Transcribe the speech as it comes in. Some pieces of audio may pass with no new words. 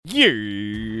Yeah,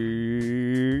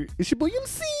 it's your boy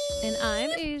MC. And I'm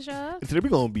Asia. And today we're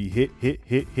going to be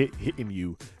hitting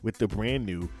you with the brand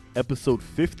new episode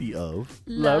 50 of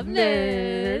Love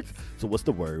Nerds. So what's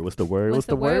the word?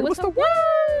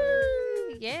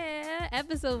 Yeah,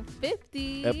 episode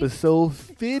 50. Episode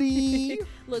 50.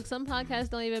 Look, some podcasts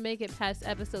don't even make it past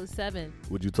episode 7.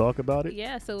 Would you talk about it?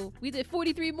 Yeah, so we did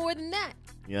 43 more than that.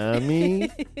 You know what I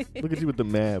mean? Look at you with the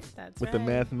math. That's with right.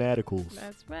 the mathematicals.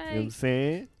 That's You know what I'm right.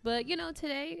 saying? But,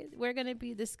 today we're going to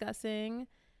be discussing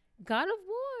God of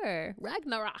War,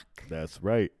 Ragnarok. That's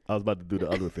right. I was about to do the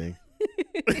other thing.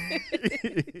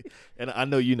 And I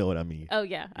know you know what I mean. Oh,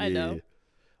 yeah, I know.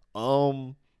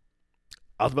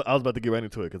 I was about to get right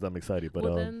into it because I'm excited. But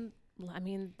Well, then,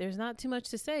 there's not too much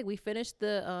to say. We finished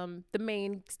the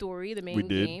main story, the main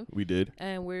game. We did.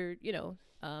 And we're,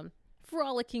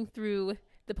 frolicking through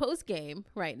the post game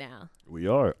right now. We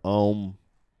are.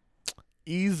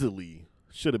 Easily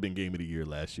should have been game of the year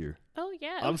last year. Oh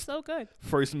yeah, it I'm was so good.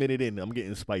 First minute in, I'm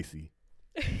getting spicy.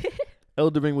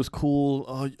 Elden Ring was cool.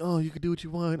 Oh, you could do what you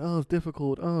want. Oh, it's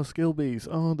difficult. Oh, skill based.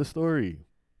 Oh, the story.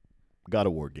 God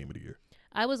of War game of the year.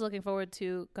 I was looking forward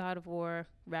to God of War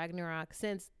Ragnarok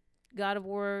since God of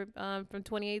War from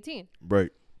 2018.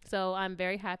 Right. So I'm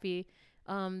very happy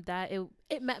that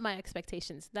it met my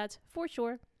expectations. That's for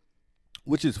sure.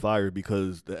 Which is fire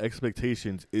because the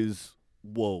expectations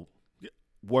were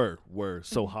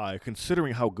so high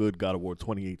considering how good God of War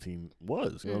 2018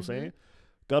 was. You know what I'm saying?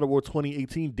 God of War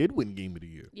 2018 did win game of the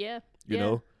year. Yeah. You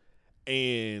know?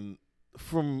 And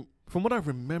from what I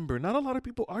remember, not a lot of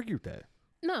people argued that.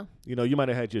 No. You might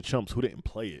have had your chumps who didn't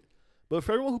play it. But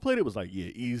for everyone who played it was like,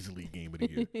 yeah, easily game of the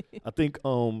year. I think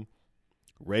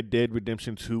Red Dead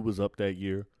Redemption 2 was up that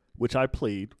year, which I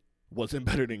played. Wasn't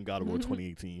better than God of War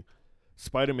 2018.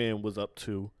 Spider-Man was up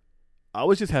too. I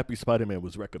was just happy Spider-Man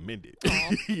was recommended.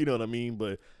 You know what I mean?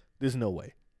 But there's no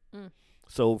way.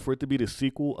 So for it to be the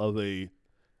sequel of I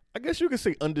guess you could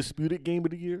say undisputed game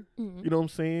of the year, you know what I'm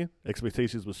saying?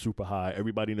 Expectations was super high.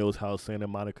 Everybody knows how Santa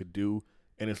Monica do.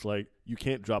 And it's like, you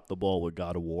can't drop the ball with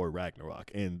God of War Ragnarok.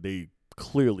 And they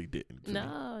clearly didn't.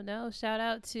 No. Shout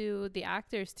out to the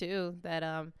actors too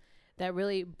that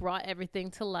really brought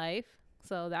everything to life.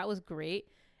 So that was great.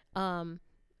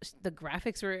 The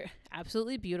graphics were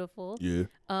absolutely beautiful. Yeah.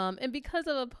 And because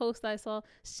of a post I saw,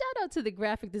 shout out to the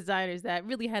graphic designers that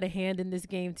really had a hand in this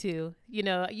game too.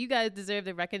 You guys deserve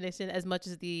the recognition as much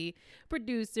as the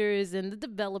producers and the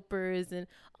developers and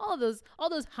all those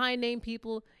high name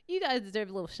people. You guys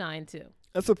deserve a little shine too.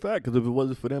 That's a fact, because if it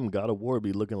wasn't for them, God of War would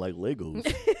be looking like Legos.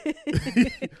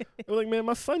 I'm like, man,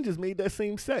 my son just made that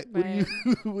same set. Right.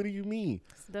 What do you mean?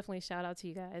 So definitely shout out to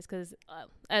you guys because,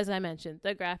 as I mentioned,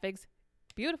 the graphics,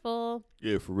 beautiful.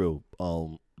 Yeah, for real.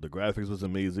 The graphics was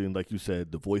amazing. Like you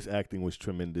said, the voice acting was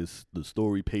tremendous. The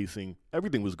story pacing,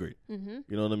 everything was great. You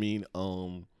know what I mean?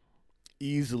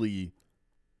 Easily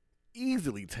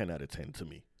 10 out of 10 to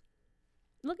me.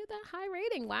 Look at that high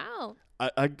rating. Wow.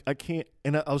 I can't,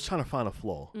 and I was trying to find a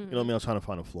flaw. You know what I mean? I was trying to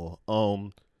find a flaw.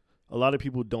 A lot of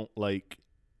people don't like,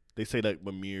 they say that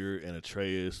Mimir and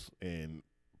Atreus and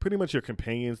pretty much your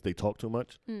companions, they talk too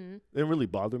much. They didn't really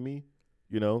bother me,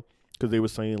 because they were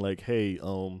saying like, hey,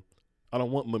 I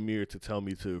don't want Mimir to tell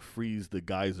me to freeze the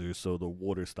geyser so the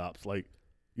water stops. Like,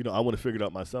 I want to figure it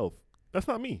out myself. That's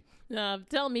not me.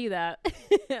 Tell me that.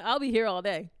 I'll be here all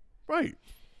day. Right.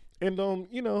 And,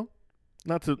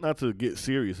 not to get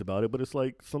serious about it, but it's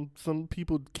like some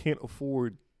people can't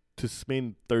afford to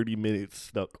spend 30 minutes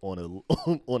stuck on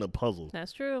a puzzle.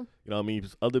 That's true. You know what I mean?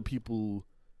 Because other people's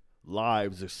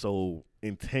lives are so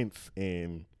intense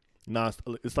and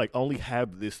it's like only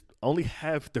have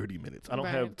 30 minutes. I don't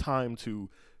have time to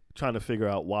trying to figure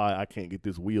out why I can't get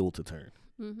this wheel to turn.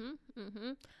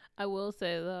 I will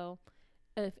say though,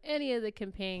 if any of the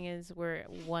companions were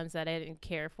ones that I didn't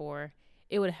care for,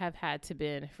 it would have had to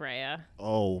been Freya.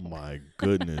 Oh my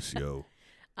goodness, yo.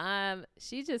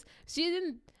 She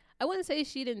didn't, I wouldn't say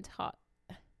she didn't talk.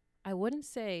 I wouldn't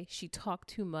say she talked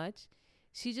too much.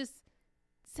 She just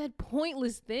said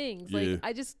pointless things. Yeah. Like,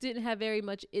 I just didn't have very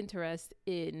much interest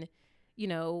in,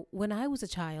 when I was a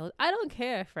child. I don't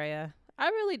care, Freya. I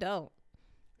really don't.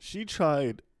 She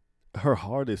tried her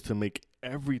hardest to make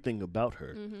everything about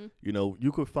her.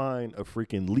 You could find a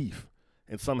freaking leaf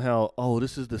and somehow,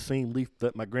 this is the same leaf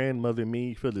that my grandmother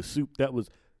made for the soup.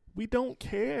 We don't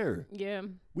care. Yeah.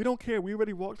 We don't care. We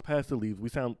already walked past the leaves.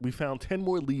 We found 10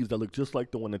 more leaves that look just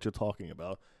like the one that you're talking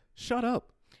about. Shut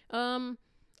up.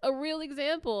 A real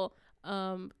example.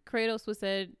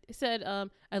 Kratos said,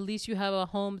 at least you have a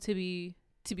home to be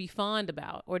fond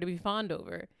about or to be fond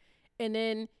over. And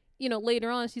then, you know, later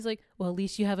on, she's like, well, at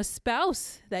least you have a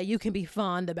spouse that you can be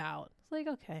fond about. It's like,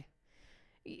 okay,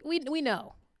 we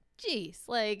know. Jeez,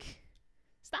 like,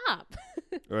 stop.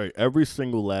 Right. Every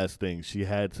single last thing she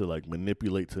had to like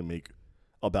manipulate to make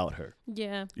about her,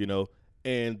 Yeah. you know?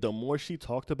 And the more she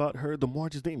talked about her, the more I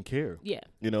just didn't care. Yeah.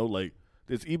 You know, like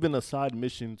there's even a side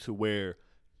mission to where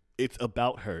it's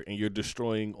about her and you're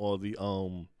destroying all the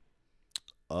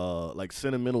like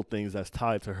sentimental things that's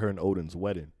tied to her and Odin's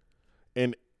wedding.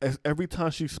 And every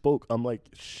time she spoke, I'm like,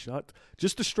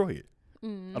 just destroy it.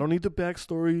 I don't need the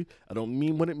backstory. I don't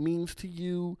mean what it means to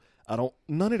you.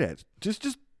 None of that. Just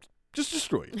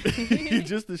destroy it.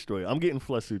 Just destroy it. I'm getting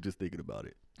flustered just thinking about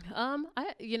it.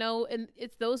 And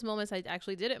it's those moments I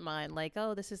actually didn't mind. Like,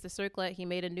 oh, this is the circlet. He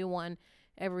made a new one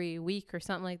every week or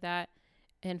something like that.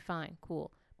 And fine,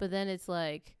 cool. But then it's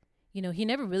like, you know, he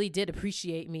never really did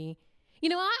appreciate me. You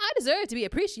know, I deserve to be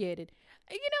appreciated.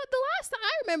 You know, the last time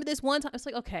I remember this one time, it's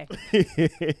like, okay,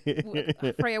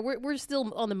 Freya, we're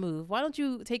still on the move. Why don't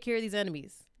you take care of these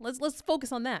enemies? Let's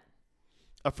focus on that.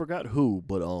 I forgot who,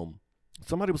 but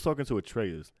somebody was talking to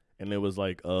Atreus, and it was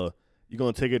like, you're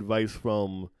gonna take advice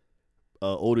from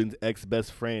Odin's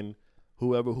ex-best friend,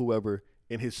 whoever,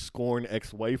 and his scorned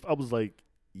ex-wife. I was like,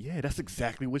 yeah, that's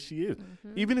exactly what she is.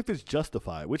 Mm-hmm. Even if it's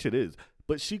justified, which it is,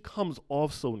 but she comes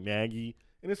off so naggy,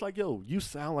 and it's like, yo, you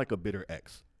sound like a bitter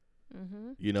ex.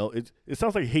 Mm-hmm. You know, it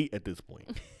sounds like hate at this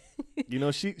point. You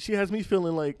know, she has me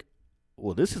feeling like,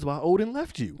 well, this is why Odin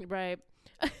left you. Right.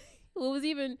 Well, it was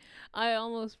even, I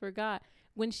almost forgot,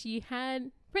 when she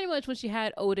had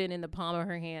Odin in the palm of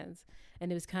her hands,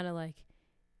 and it was kind of like,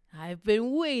 I've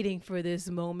been waiting for this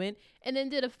moment, and then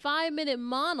did a 5-minute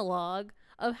monologue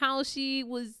of how she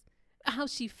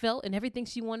felt and everything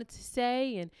she wanted to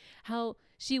say, and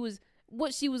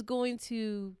what she was going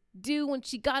to do when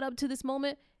she got up to this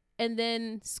moment, and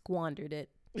then squandered it.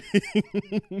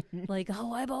 Like,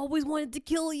 oh, I've always wanted to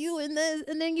kill you, and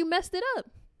then you messed it up.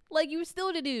 Like, you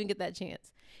still didn't even get that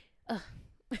chance.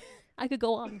 I could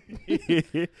go on.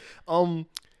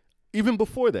 Even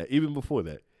before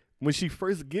that, when she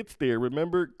first gets there,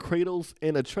 remember Kratos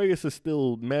and Atreus are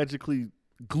still magically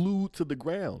glued to the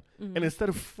ground. Mm-hmm. And instead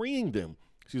of freeing them,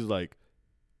 she's like,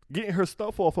 getting her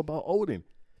stuff off about Odin.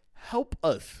 Help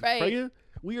us, right. Freya.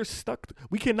 We are stuck.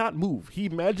 We cannot move. He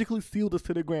magically sealed us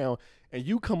to the ground. And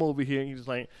you come over here and you're just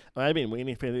like, oh, I've been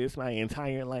waiting for this my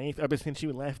entire life. Ever since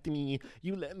you left me.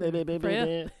 You left me.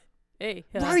 Freya. Hey,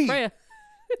 right. Freya.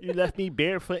 You left me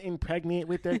barefoot and pregnant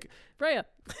with that. Freya.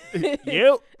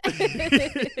 Yep.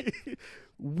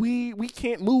 We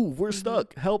can't move. We're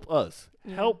stuck. Help us.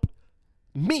 Yeah. Help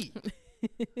me.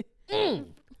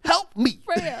 Help me.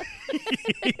 Freya.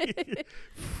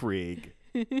 Frig.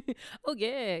 Oh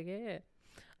yeah.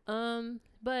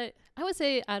 But I would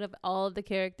say out of all of the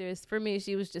characters, for me,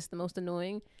 she was just the most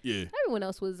annoying. Yeah. Everyone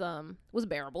else was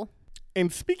bearable.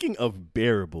 And speaking of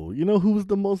bearable, you know who was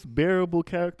the most bearable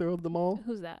character of them all?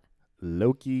 Who's that?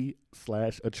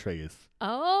 Loki/Atreus.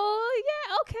 Oh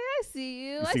yeah, okay, I see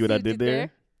you. You see what I did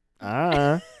there?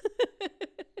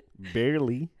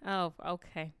 Barely. Oh,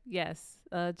 okay. Yes.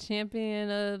 Champion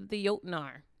of the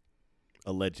Jotnar.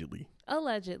 Allegedly.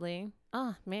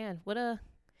 Oh man, what an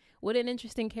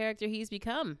interesting character he's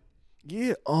become.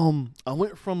 Yeah, I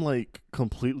went from like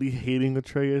completely hating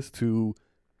Atreus to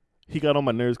he got on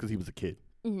my nerves because he was a kid.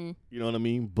 Mm-hmm. You know what I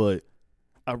mean? But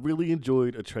I really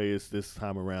enjoyed Atreus this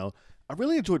time around. I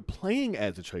really enjoyed playing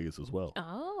as Atreus as well.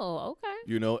 Oh, okay.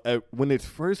 You know, when it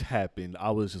first happened,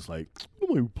 I was just like,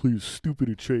 nobody plays stupid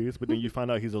Atreus. But then you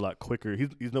find out he's a lot quicker.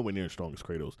 He's nowhere near as strong as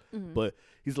Kratos, but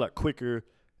he's a lot quicker.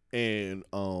 And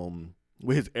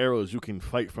with his arrows, you can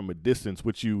fight from a distance,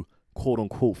 which you quote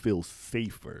unquote feel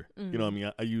safer. You know what I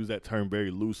mean? I use that term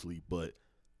very loosely, but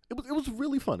it was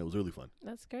really fun. It was really fun.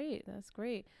 That's great.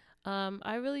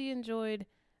 I really enjoyed,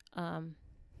 I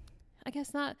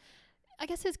guess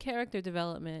his character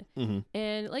development. Mm-hmm.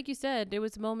 And like you said,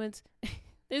 there's moments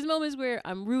where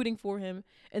I'm rooting for him,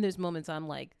 and there's moments I'm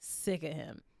like sick of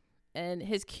him. And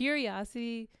his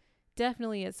curiosity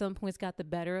definitely at some points got the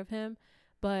better of him.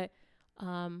 But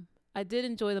I did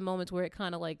enjoy the moments where it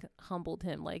kind of like humbled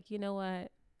him. Like, you know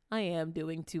what? I am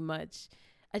doing too much.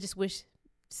 I just wish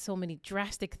so many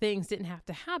drastic things didn't have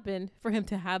to happen for him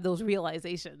to have those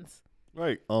realizations.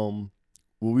 Right.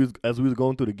 As we was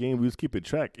going through the game, we was keeping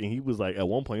track, and he was like, at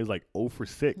one point, he was like 0 for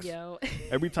 6. Yo.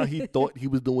 Every time he thought he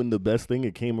was doing the best thing,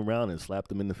 it came around and slapped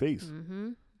him in the face. Mm-hmm.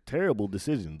 Terrible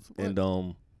decisions. And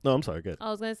no, I'm sorry. Go ahead. I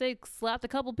was gonna say slapped a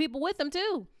couple people with him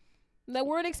too that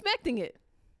weren't expecting it.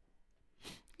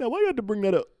 Now, why you had to bring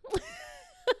that up?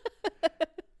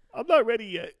 I'm not ready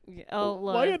yet. Oh,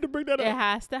 look, why you had to bring that up? It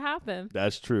has to happen.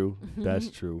 That's true. That's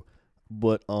true.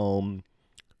 But what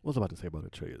was I about to say about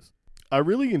Atreus? I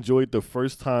really enjoyed the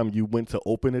first time you went to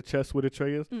open a chest with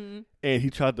Atreus, and he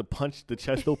tried to punch the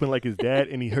chest open like his dad,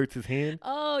 and he hurts his hand.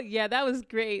 Oh yeah, that was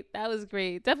great. That was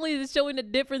great. Definitely showing the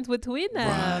difference between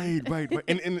them. Right.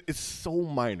 And it's so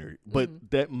minor,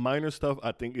 but that minor stuff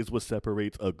I think is what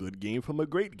separates a good game from a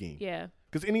great game. Yeah.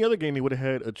 Because any other game they would have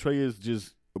had Atreus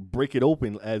just break it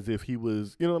open as if he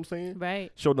was, you know what I'm saying?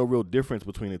 Right. Showed no real difference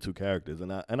between the two characters,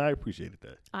 and I appreciated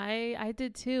that. I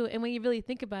did too. And when you really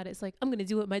think about it, it's like, I'm gonna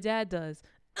do what my dad does.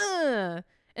 And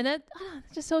that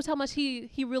just shows how much he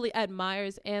really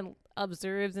admires and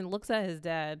observes and looks at his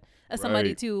dad as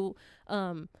somebody to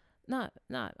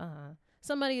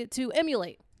somebody to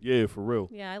emulate. Yeah, for real.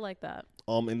 Yeah, I like that.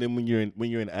 And then when you're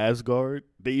in Asgard,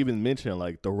 they even mention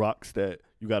like the rocks that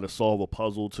you got to solve a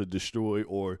puzzle to destroy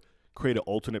or create an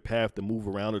alternate path to move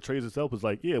around. Atreus itself is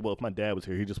like, yeah, well, if my dad was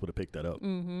here, he just would have picked that up.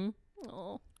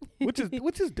 Oh. which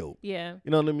is dope. Yeah.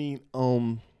 You know what I mean?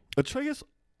 Atreus,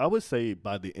 I would say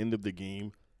by the end of the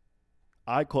game,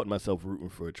 I caught myself rooting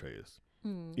for Atreus.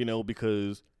 You know,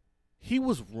 because he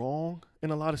was wrong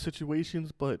in a lot of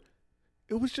situations, but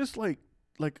it was just like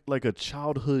a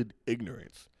childhood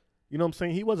ignorance. You know what I'm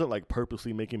saying? He wasn't like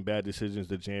purposely making bad decisions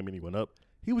to jam anyone up.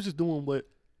 He was just doing what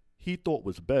he thought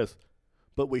was best.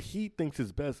 But what he thinks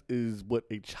is best is what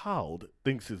a child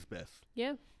thinks is best.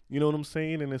 Yeah. You know what I'm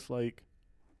saying? And it's like,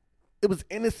 it was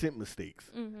innocent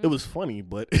mistakes. It was funny,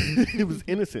 but it was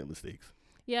innocent mistakes.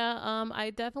 Yeah. I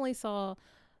definitely saw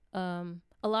a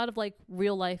lot of like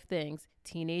real life things,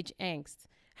 teenage angst,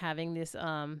 having this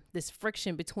this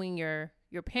friction between your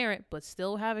parent, but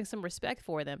still having some respect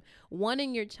for them,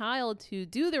 wanting your child to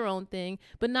do their own thing,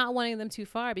 but not wanting them too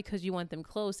far because you want them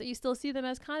close. So you still see them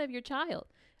as kind of your child.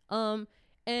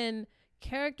 And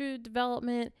character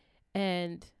development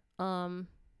and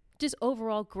just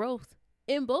overall growth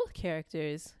in both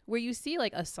characters, where you see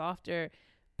like a softer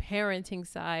parenting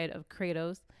side of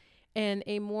Kratos and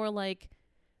a more like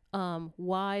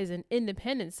wise and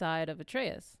independent side of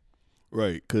Atreus.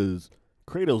 Right, because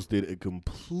Kratos did a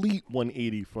complete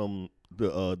 180 from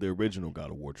the original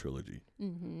God of War trilogy.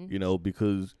 You know,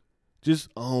 because just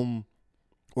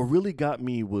what really got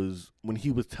me was when he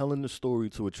was telling the story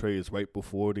to Atreus right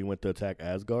before they went to attack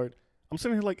Asgard. I'm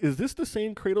sitting here like, is this the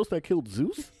same Kratos that killed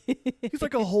Zeus? He's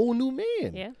like a whole new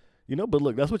man. Yeah. You know, but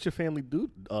look, that's what your family do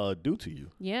to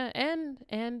you. Yeah,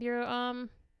 and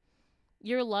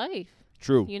your life.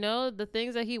 True. You know, the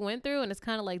things that he went through, and it's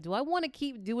kind of like, do I want to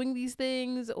keep doing these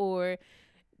things, or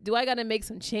do I got to make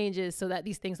some changes so that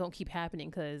these things don't keep happening?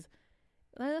 Because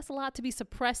that's a lot to be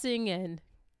suppressing and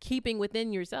keeping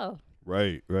within yourself.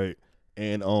 Right.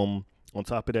 And on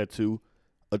top of that too,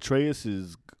 Atreus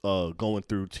is going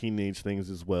through teenage things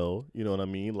as well. You know what I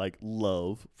mean? Like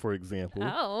love, for example.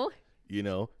 Oh. You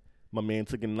know, my man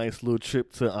took a nice little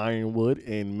trip to Ironwood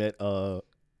and met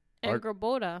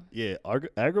Angrboda. Yeah,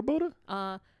 Angrboda?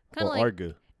 Kind of like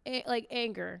Arga. Like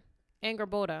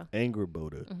Angrboda.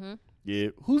 Angrboda. Yeah,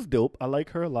 who's dope. I like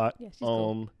her a lot. Yeah, she's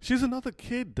cool. She's another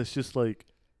kid that's just like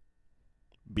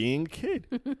being a kid.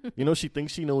 You know, she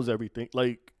thinks she knows everything.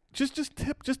 Like just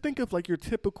think of like your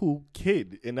typical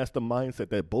kid, and that's the mindset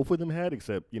that both of them had,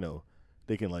 except, you know,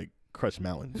 they can like crush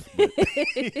mountains. But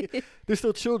they're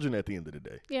still children at the end of the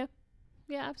day. Yeah.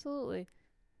 Yeah, absolutely.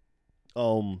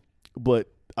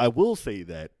 But I will say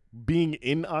that being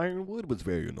in Ironwood was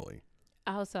very annoying.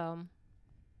 How so?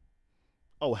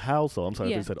 Oh, how so? I'm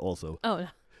sorry, Yeah. I said also. Oh, no.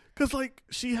 Cause like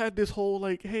she had this whole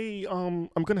like, hey, I'm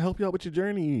gonna help you out with your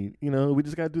journey. You know, we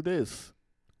just gotta do this,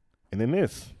 and then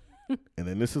this, and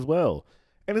then this as well.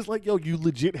 And it's like, yo, you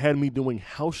legit had me doing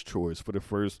house chores for the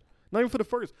first, not even for the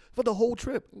first, for the whole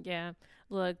trip. Yeah.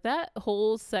 Look, that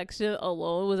whole section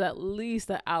alone was at least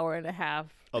an hour and a half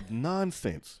Of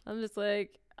nonsense. I'm just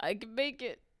like, I can make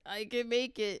it.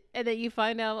 And then you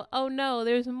find out, oh no,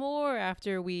 there's more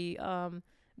after we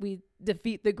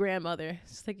defeat the grandmother.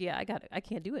 It's like, yeah, I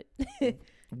can't do it.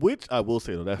 Which I will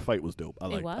say though, that fight was dope.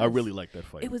 I really liked that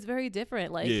fight. It was very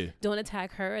different. Like, Yeah. don't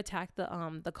attack her, attack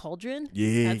the cauldron.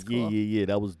 Yeah, That's cool. yeah.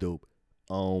 That was dope.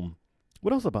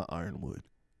 What else about Ironwood?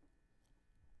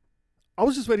 I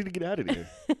was just ready to get out of there.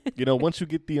 You know, once you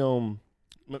get the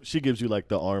she gives you like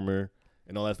the armor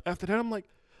and all that. After that, I'm like,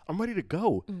 I'm ready to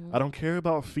go. Mhm. I don't care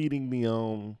about feeding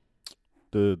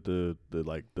the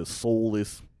like the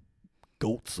soulless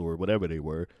goats or whatever they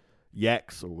were,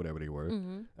 yaks or whatever they were.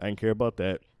 Mhm. I didn't care about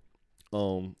that.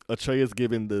 Atreus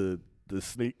giving the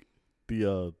snake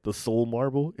the soul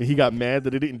marble, and he got mad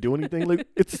that it didn't do anything. Like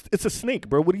it's a snake,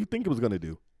 bro. What do you think it was gonna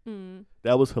do? Mm.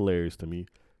 That was hilarious to me.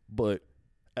 But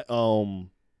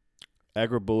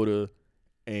Angrboda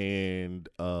and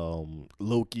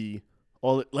Loki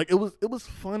It was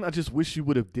fun. I just wish you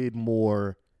would have did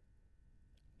more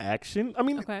action. I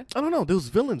mean, Okay. I don't know. There was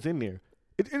villains in there.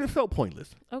 It felt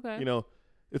pointless. Okay. You know,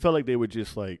 it felt like they were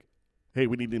just like, hey,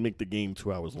 we need to make the game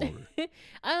 2 hours longer. I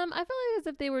feel like as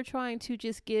if they were trying to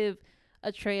just give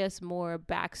Atreus more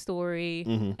backstory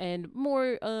Mhm. and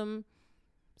more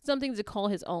something to call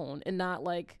his own, and not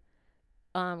like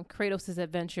Kratos'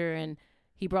 adventure and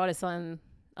he brought his son.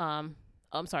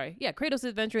 Kratos'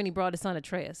 adventure and he brought his son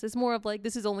Atreus. It's more of like,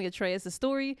 this is only Atreus'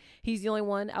 story. He's the only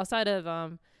one outside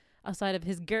of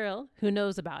his girl who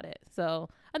knows about it. So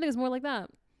I think it's more like that.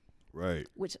 Right.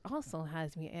 Which also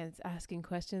has me asking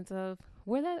questions of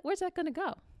where's that gonna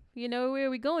go? You know, where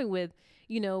are we going with,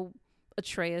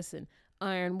 Atreus and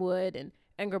Ironwood and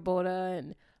Angerboda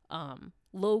and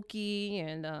Loki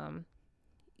and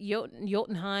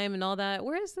Jotunheim and all that?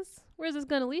 Where's this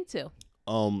gonna lead to?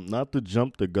 Not to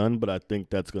jump the gun, but I think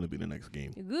that's gonna be the next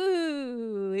game.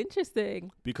 Ooh,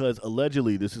 interesting. Because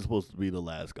allegedly this is supposed to be the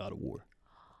last God of War.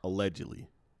 Allegedly.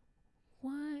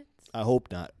 What? I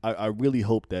hope not. I really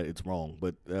hope that it's wrong,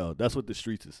 but that's what the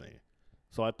streets is saying.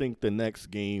 So I think the next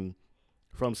game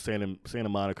from Santa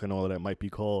Monica and all of that might be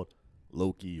called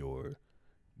Loki or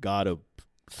God of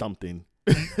something.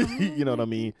 You know what I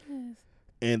mean? Goodness.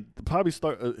 And probably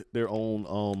start their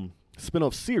own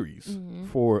spin-off series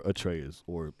for Atreus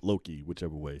or Loki,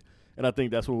 whichever way. And I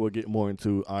think that's where we'll get more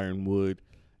into Ironwood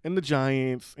and the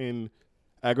Giants and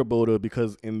Angerboda,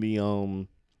 because in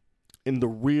the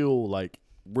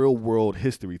real world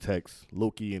history text,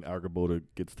 Loki and Angerboda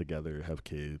gets together, have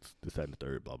kids, this, that, and the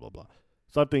third, blah, blah, blah.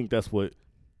 So I think that's where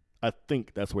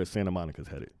Santa Monica's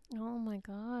headed. Oh my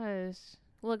gosh.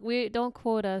 Look, we don't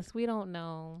quote us. We don't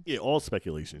know. Yeah, all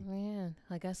speculation. Man,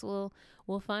 I guess we'll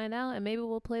find out, and maybe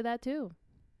we'll play that too.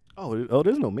 Oh,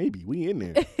 there's no maybe. We in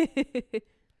there.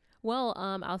 Well,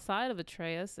 outside of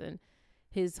Atreus and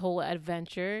his whole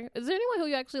adventure, is there anyone who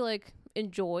you actually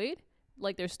enjoyed,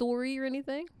 like their story or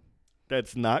anything?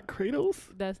 That's not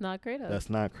Kratos? That's not Kratos. That's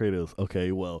not Kratos.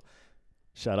 Okay, well,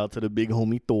 shout out to the big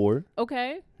homie Thor.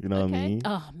 Okay. You know what I mean?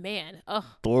 Oh man.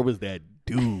 Oh. Thor was that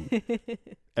dude.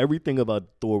 Everything about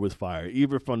Thor was fire.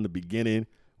 Even from the beginning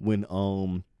when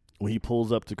he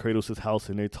pulls up to Kratos' house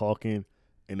and they're talking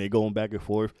and they going back and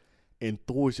forth, and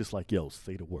Thor's just like, yo,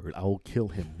 say the word. I will kill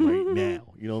him right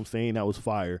now. You know what I'm saying? That was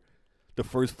fire. The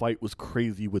first fight was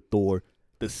crazy with Thor.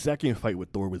 The second fight with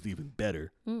Thor was even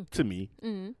better to me.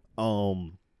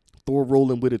 Thor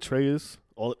rolling with Atreus,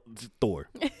 Thor.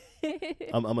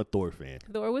 I'm a Thor fan.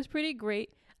 Thor was pretty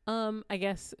great. I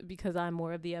guess because I'm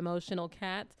more of the emotional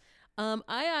cat.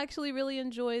 I actually really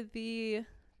enjoyed the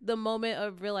moment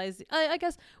of realizing, I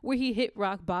guess, where he hit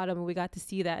rock bottom and we got to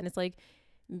see that. And it's like,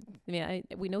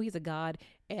 we know he's a god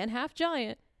and half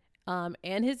giant.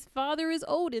 And his father is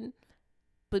Odin.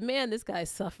 But man, this guy's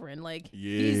suffering. Like,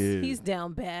 he's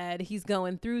down bad. He's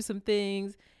going through some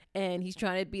things and he's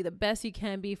trying to be the best he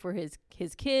can be for his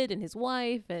kid and his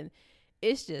wife. And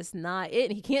it's just not it.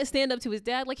 And he can't stand up to his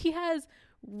dad. Like, he has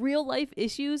real life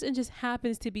issues and just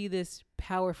happens to be this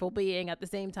powerful being at the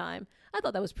same time. I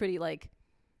thought that was pretty,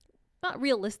 not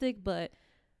realistic, but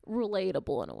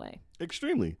relatable in a way.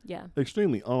 Extremely. Yeah.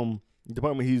 Extremely. The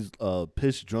part when he's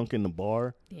pissed drunk in the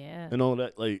bar. Yeah. And all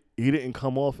that, like, he didn't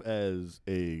come off as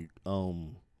a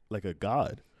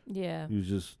god. Yeah. He was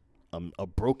just a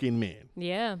broken man.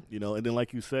 Yeah. You know, and then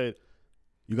like you said,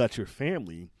 you got your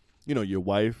family, your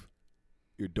wife,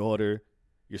 your daughter,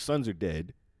 your sons are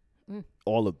dead,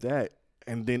 all of that.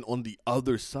 And then on the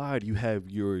other side, you have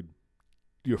your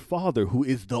father, who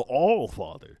is the all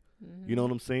father. You know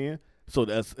what I'm saying? So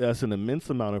that's an immense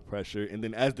amount of pressure. And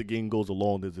then as the game goes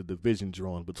along, there's a division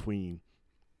drawn between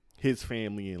his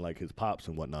family and his pops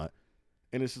and whatnot.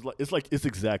 And it's just it's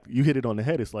exactly, you hit it on the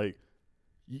head. It's like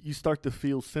you start to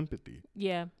feel sympathy.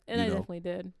 Yeah. And I definitely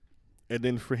did. And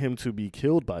then for him to be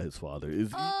killed by his father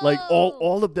is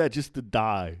all of that, just to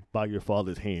die by your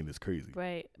father's hand is crazy.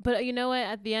 Right. But you know what?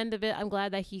 At the end of it, I'm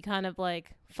glad that he kind of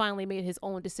finally made his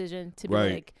own decision to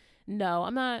be no,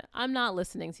 I'm not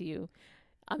listening to you.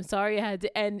 I'm sorry I had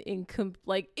to end in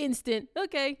instant.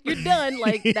 Okay, you're done.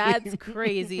 That's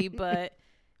crazy. But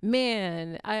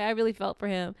man, I really felt for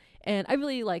him and I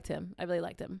really liked him.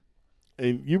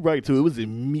 And you're right too. It was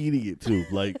immediate too.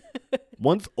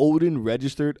 Once Odin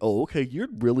registered, oh, okay, you're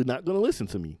really not going to listen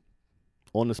to me.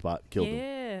 On the spot, killed him.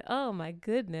 Yeah. Oh my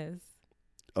goodness.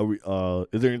 Are we?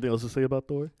 Is there anything else to say about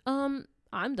Thor?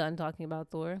 I'm done talking about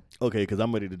Thor. Okay, because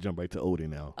I'm ready to jump right to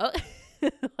Odin now. Oh,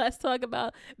 let's talk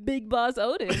about Big Boss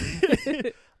Odin.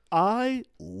 I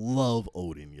love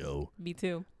Odin, yo. Me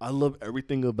too. I love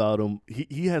everything about him.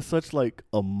 He has such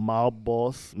a mob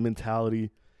boss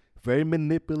mentality. very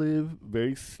manipulative,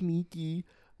 very sneaky.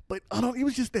 But I don't. He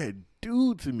was just that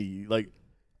dude to me. Like,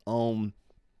 when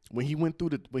he went through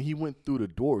the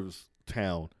doors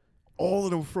town, all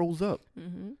of them froze up.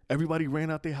 Mm-hmm. Everybody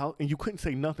ran out their house, and you couldn't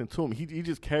say nothing to him. He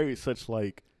just carried such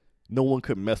like no one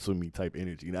could mess with me type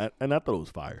energy, and I thought it was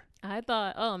fire. I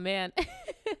thought, oh man,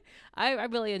 I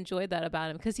really enjoyed that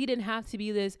about him because he didn't have to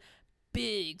be this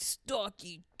big,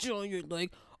 stocky giant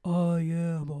like, oh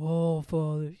yeah, I'm a All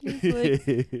Father. He's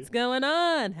like, what's going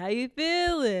on? How you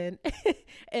feeling?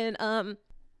 And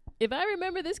if I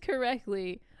remember this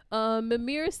correctly,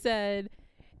 Mimir said,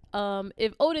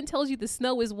 if Odin tells you the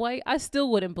snow is white, I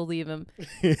still wouldn't believe him.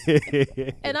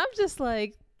 And I'm just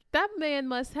like, that man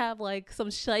must have like some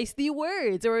shiesty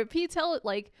words. Or if he tell it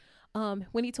like,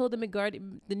 when he told the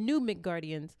new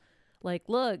Midgardians, like,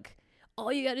 look,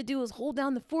 all you got to do is hold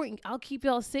down the fort and I'll keep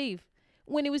y'all safe.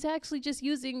 When it was actually just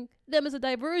using them as a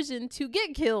diversion to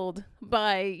get killed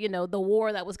by, the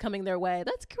war that was coming their way.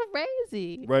 That's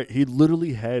crazy. Right. He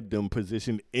literally had them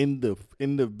positioned in the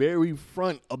very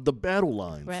front of the battle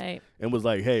lines. Right. And was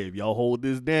like, hey, if y'all hold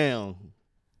this down,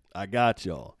 I got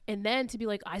y'all. And then to be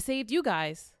like, I saved you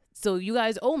guys, so you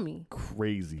guys owe me.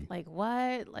 Crazy. Like,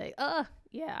 what? Like,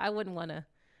 yeah, I wouldn't believe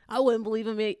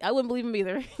him. I wouldn't believe him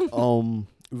either.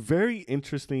 Very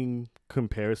interesting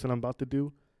comparison I'm about to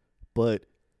do, but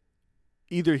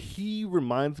either he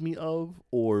reminds me of,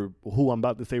 or who I'm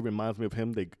about to say reminds me of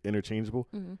him. They interchangeable.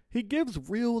 Mm-hmm. He gives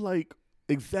real like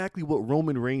exactly what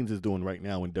Roman Reigns is doing right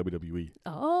now in WWE.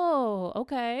 Oh,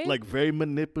 okay. Like very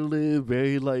manipulative,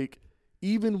 very like,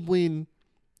 even when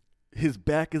his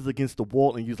back is against the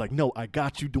wall and he's like, no, I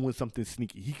got you doing something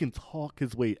sneaky. He can talk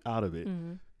his way out of it.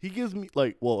 Mm-hmm. He gives me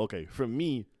like, well, okay, for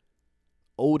me,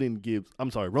 Roman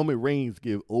Reigns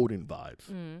give Odin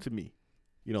vibes to me.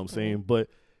 You know what I'm saying? But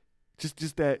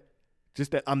just that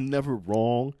I'm never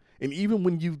wrong. And even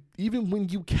when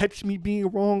you catch me being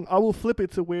wrong, I will flip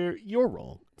it to where you're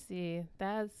wrong. See,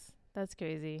 that's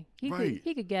crazy. He right.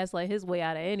 could gaslight his way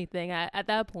out of anything at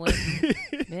that point.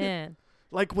 Man.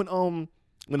 Like when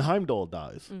Heimdall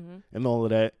dies and all of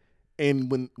that,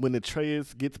 and when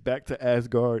Atreus gets back to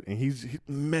Asgard and he's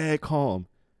mad calm.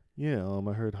 Yeah,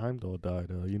 I heard Heimdall died.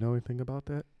 You know anything about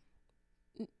that?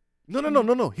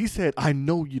 No. He said, I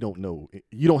know you don't know.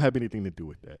 You don't have anything to do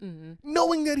with that. Mm-hmm.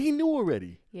 Knowing that he knew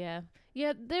already. Yeah.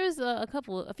 Yeah, there's a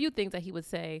few things that he would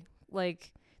say,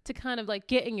 like, to kind of, like,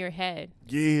 get in your head.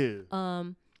 Yeah.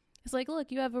 It's like,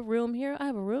 look, you have a room here. I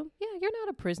have a room. Yeah, you're not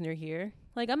a prisoner here.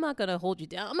 Like, I'm not going to hold you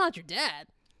down. I'm not your dad.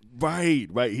 Right.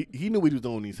 He knew what he was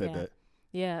doing when he said that.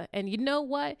 Yeah. And you know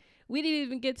what? We didn't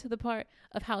even get to the part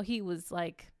of how he was,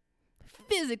 like,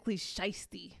 physically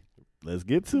shiesty. Let's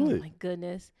get to it. Oh, my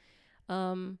goodness.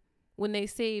 When they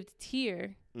saved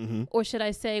Tyr, or should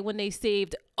I say when they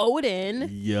saved Odin,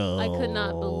 I could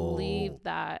not believe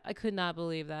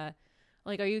that.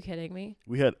 Like, are you kidding me?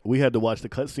 We had to watch the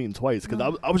cutscene twice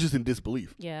because I was just in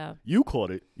disbelief. Yeah. You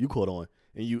caught on,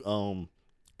 and you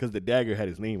because the dagger had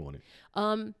his name on it.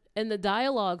 And the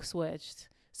dialogue switched.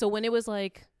 So when it was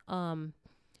like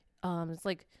it's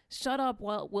like, shut up,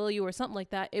 will you, or something like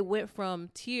that, it went from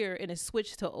Tyr and it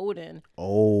switched to Odin.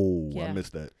 Oh, yeah. I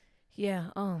missed that. Yeah.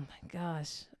 Oh my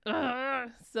gosh.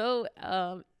 So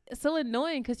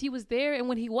annoying because he was there, and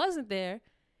when he wasn't there,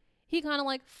 he kind of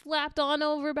like flapped on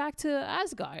over back to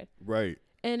Asgard. Right.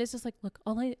 And it's just like, look,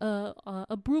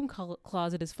 a broom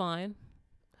closet is fine.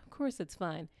 Of course it's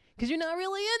fine because you're not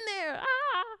really in there.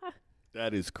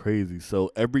 That is crazy. So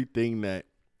everything that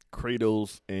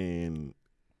Kratos and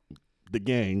the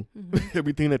gang,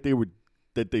 everything that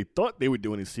they thought they were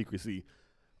doing in secrecy,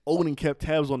 Odin kept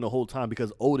tabs on the whole time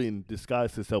because Odin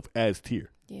disguised himself as Tyr.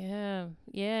 Yeah,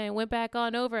 and went back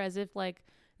on over as if like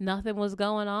nothing was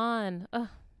going on. Oh,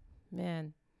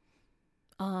 man.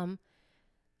 I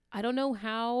don't know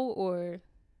how,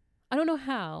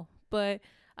 but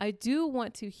I do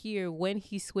want to hear when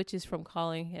he switches from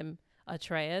calling him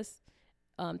Atreus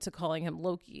to calling him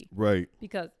Loki. Right.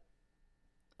 Because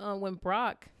when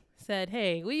Brock said,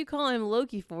 hey, what are you calling him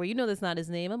Loki for? You know that's not his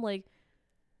name. I'm like,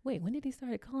 wait, when did he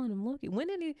start calling him Loki?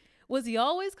 Was he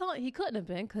always calling? He couldn't have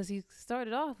been because he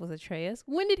started off with Atreus.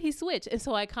 When did he switch? And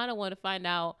so I kind of want to find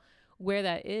out where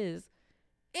that is.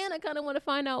 And I kind of want to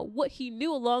find out what he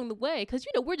knew along the way. Because,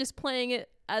 we're just playing it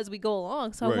as we go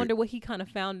along. So I wonder what he kind of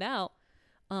found out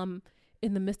in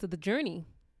the midst of the journey.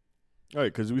 All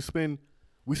right, because we spent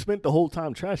the whole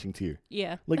time trashing Tyr.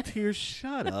 Yeah. Like, Tyr,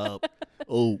 shut up.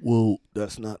 Oh, well,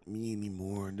 that's not me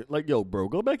anymore. Like, yo, bro,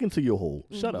 go back into your hole.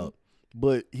 Shut up.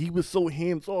 But he was so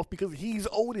hands off because he's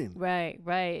Odin.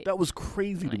 Right. That was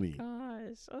crazy to me.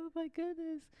 Gosh. Oh, my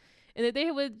goodness. And if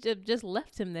they would just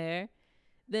left him there,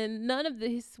 then none of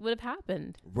this would have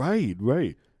happened. Right.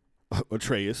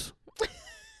 Atreus,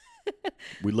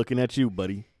 we looking at you,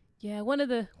 buddy. Yeah, one of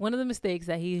the mistakes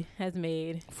that he has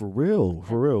made. For real.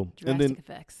 Drastic And then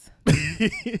effects.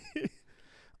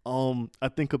 I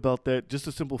think about that, just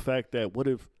the simple fact that what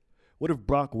if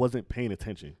Brock wasn't paying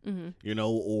attention,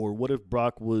 or what if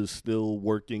Brock was still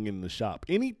working in the shop,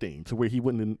 anything to where he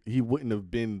wouldn't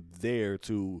have been there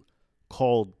to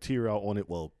call Tyr out on it.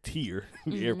 Well, Tyr,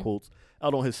 air quotes,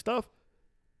 out on his stuff.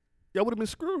 Y'all would have been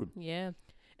screwed. Yeah,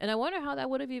 and I wonder how that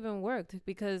would have even worked,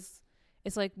 because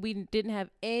it's like we didn't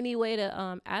have any way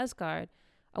to Asgard.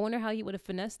 I wonder how he would have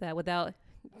finessed that without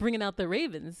bringing out the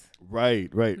ravens.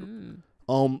 Right. But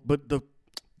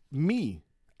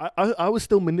I was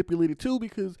still manipulated too,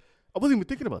 because I wasn't even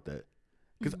thinking about that.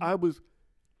 Because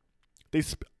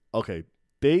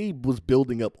they was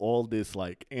building up all this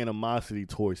like animosity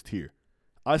towards Tyr.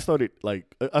 I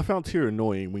found Tyr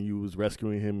annoying when you was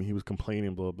rescuing him and he was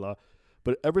complaining, blah, blah.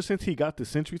 But ever since he got to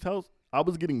Sentry's house, I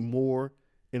was getting more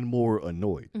and more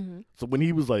annoyed. So when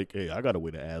he was like, hey, I got to way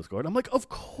to Asgard, I'm like, of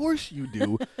course you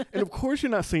do. And of course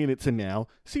you're not saying it to now.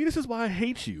 See, this is why I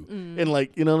hate you. And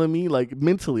like, you know what I mean? Like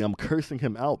mentally I'm cursing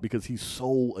him out because he's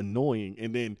so annoying.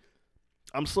 And then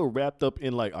I'm so wrapped up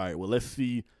in like, all right, well, let's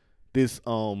see this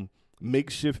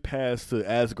makeshift pass to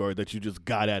Asgard that you just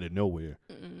got out of nowhere.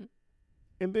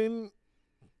 And then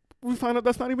we find out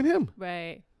that's not even him.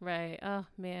 Right. Oh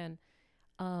man.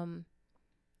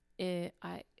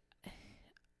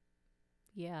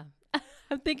 Yeah.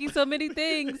 I'm thinking so many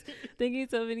things.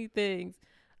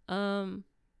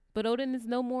 But Odin is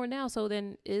no more now. So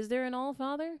then is there an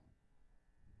All-Father?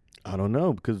 I don't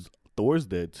know, because Thor's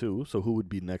dead too. So who would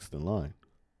be next in line?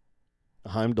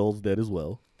 Heimdall's dead as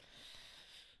well.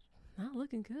 Not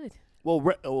looking good. Well,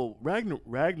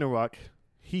 Ragnarok,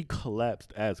 he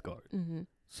collapsed Asgard.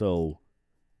 So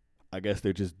I guess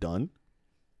they're just done.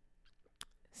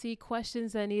 See,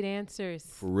 questions that need answers.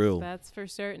 For real. That's for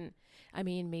certain. I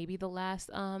mean, maybe the last,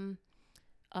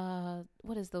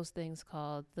 what is those things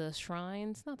called? The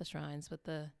shrines? Not the shrines, but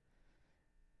the,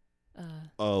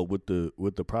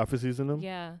 with the prophecies in them?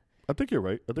 Yeah. I think you're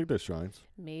right. I think they're shrines.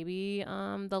 Maybe,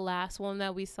 the last one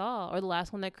that we saw, or the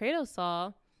last one that Kratos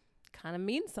saw, kind of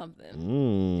means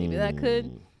something. Maybe that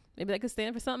could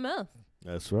stand for something else.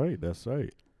 That's right.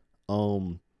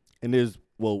 And there's,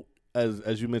 well,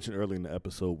 as you mentioned earlier in the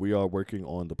episode, we are working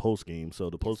on the post game, so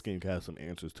the post game has some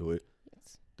answers to it.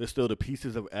 Yes. There's still the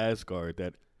pieces of Asgard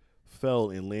that fell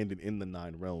and landed in the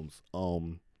 9 realms.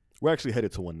 We're actually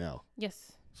headed to one now.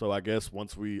 Yes. So I guess I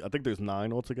think there's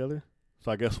 9 altogether.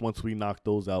 So I guess once we knock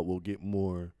those out, we'll get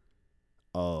more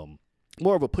of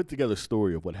a put together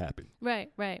story of what happened.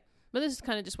 Right. But this is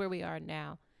kind of just where we are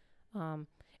now,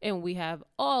 and we have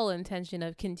all intention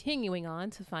of continuing on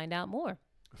to find out more.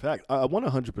 In fact, I want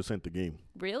 100% the game.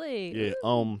 Really? Yeah.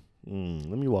 Let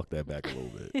me walk that back a little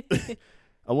bit.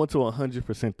 I want to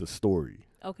 100% the story.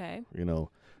 Okay. You know,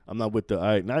 I'm not with all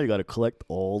right, now you got to collect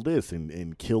all this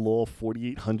and kill all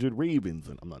 4,800 ravens.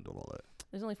 And I'm not doing all that.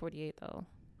 There's only 48, though.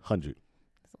 100.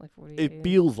 It's only 48. It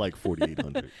feels like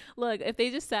 4,800. Look, if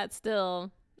they just sat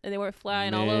still and they weren't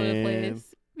flying all over the place, it'd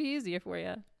be easier for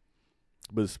you.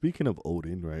 But speaking of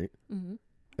Odin, right?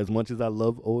 As much as I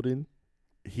love Odin,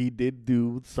 he did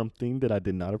do something that I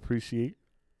did not appreciate.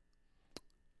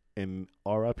 And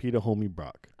R.I.P. to homie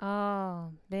Brock.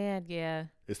 Oh, man, yeah.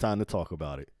 It's time to talk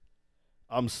about it.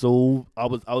 I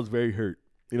was very hurt.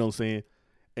 You know what I'm saying?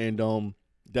 And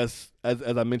that's as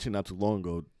I mentioned not too long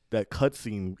ago, that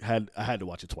cutscene I had to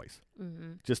watch it twice.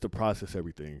 Just to process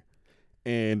everything.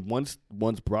 And once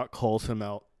Brock calls him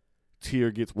out,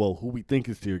 Tyr gets, who we think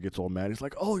is Tyr, gets all mad. He's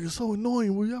like, oh, you're so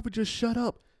annoying. Will you ever just shut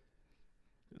up?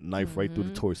 Knife right through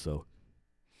the torso.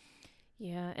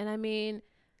 Yeah, and I mean,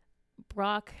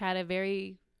 Brock had a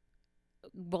very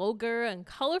vulgar and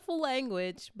colorful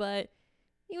language, but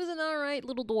he was an all right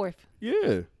little dwarf.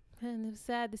 Yeah. And it was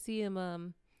sad to see him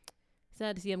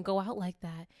go out like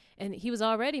that. And he was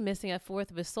already missing a fourth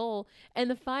of his soul.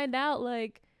 And to find out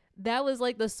like that was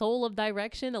like the soul of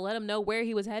direction to let him know where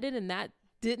he was headed, and that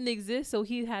didn't exist, so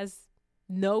he has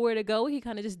nowhere to go. He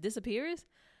kind of just disappears.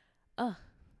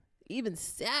 Even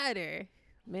sadder,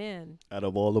 man. Out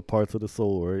of all the parts of the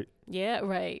soul, right? Yeah,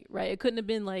 right. It couldn't have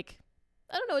been like,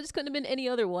 I don't know, it just couldn't have been any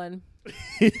other one.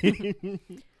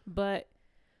 But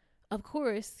of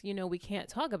course, you know, we can't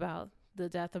talk about the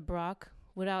death of Brock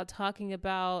without talking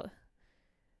about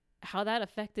how that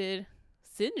affected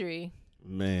Sindri.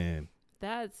 Man.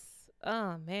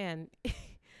 Oh man.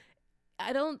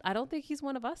 I don't think he's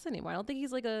one of us anymore. I don't think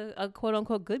he's like a quote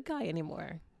unquote good guy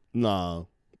anymore. Nah.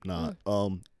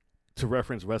 To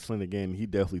reference wrestling again, he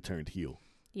definitely turned heel.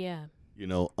 Yeah. You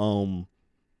know,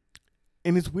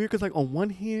 and it's weird because, like, on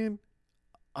one hand,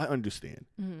 I understand.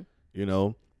 Mm-hmm. You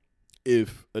know,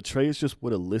 if Atreus just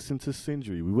would have listened to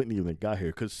Sindri, we wouldn't even have got here.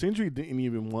 Because Sindri didn't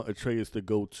even want Atreus to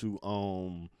go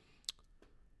to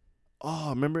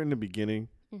remember in the beginning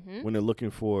Mm-hmm. when they're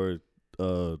looking for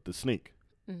the snake?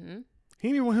 Mm-hmm. He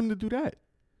didn't even want him to do that.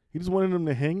 He just wanted him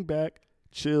to hang back,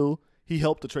 chill. He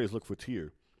helped Atreus look for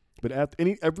Tyr. But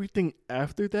everything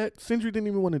after that, Sindri didn't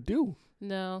even want to do.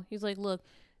 No, he's like, look,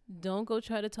 don't go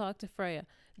try to talk to Freya.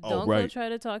 Oh, Don't right. go try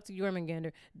to talk to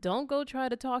Jormungandr. Don't try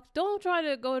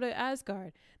to go to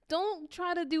Asgard. Don't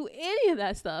try to do any of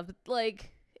that stuff.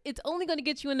 Like, it's only going to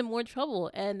get you into more trouble.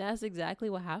 And that's exactly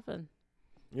what happened.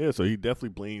 Yeah, so he definitely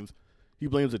blames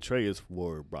Atreus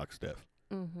for Brock's death.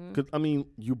 Mm-hmm. Because, I mean,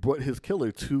 you brought his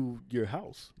killer to your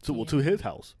house, to his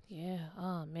house. Yeah.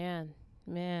 Oh, man.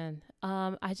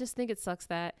 I just think it sucks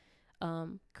that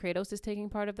Kratos is taking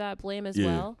part of that blame as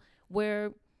well,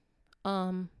 where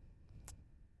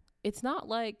it's not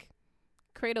like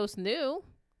Kratos knew,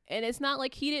 and it's not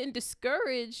like he didn't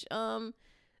discourage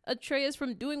Atreus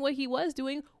from doing what he was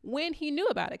doing when he knew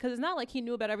about it, because it's not like he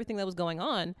knew about everything that was going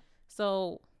on.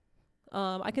 So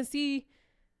I can see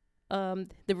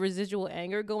the residual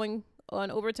anger going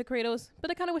on over to Kratos,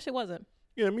 but I kind of wish it wasn't.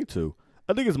 Yeah, me too.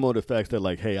 I think it's more the fact that,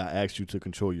 like, hey, I asked you to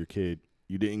control your kid.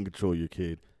 You didn't control your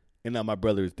kid. And now my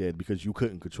brother is dead because you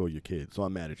couldn't control your kid. So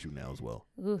I'm mad at you now as well.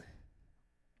 Ooh.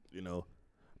 You know?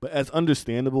 But as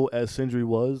understandable as Sindri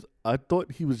was, I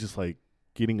thought he was just, like,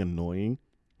 getting annoying.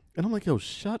 And I'm like, yo,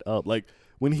 shut up. Like,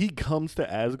 when he comes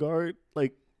to Asgard,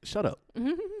 like, shut up.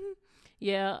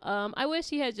 Yeah, I wish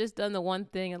he had just done the one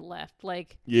thing and left.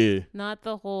 Like, Yeah. not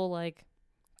the whole, like,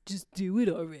 just do it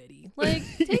already. Like,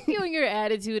 take you and your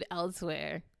attitude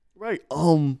elsewhere. Right.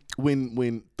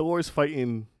 When Thor's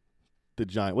fighting the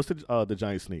giant, what's the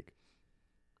giant snake?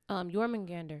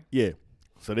 Jormungandr. Yeah.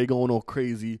 So they going all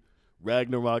crazy.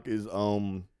 Ragnarok is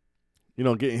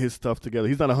getting his stuff together.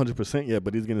 He's not 100% yet,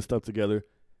 but he's getting his stuff together.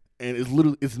 And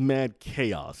it's mad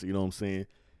chaos, you know what I'm saying?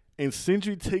 And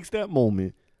Sindri takes that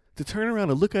moment to turn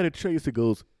around and look at Atreus and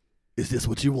goes, "Is this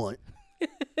what you want?"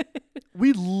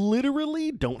 We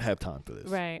literally don't have time for this.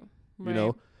 Right. You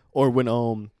know? Or when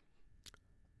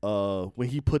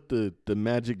he put the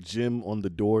magic gem on the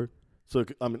door,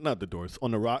 not the doors,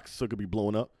 on the rocks so it could be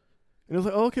blown up. And it was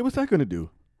like, oh, okay, what's that gonna do?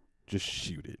 Just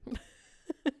shoot it.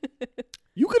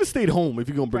 You could have stayed home if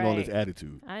you're gonna bring on this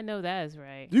attitude. I know that is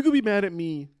right. You could be mad at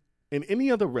me in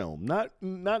any other realm, not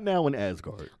now in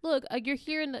Asgard. Look, you're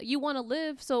here and you want to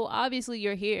live, so obviously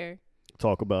you're here.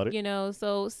 Talk about it. You know,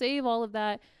 so save all of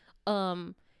that.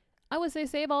 I would say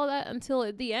save all that until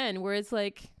at the end, where it's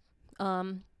like,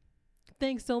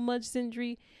 thanks so much,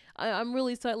 Sindri. I'm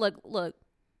really sorry. Look,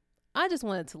 I just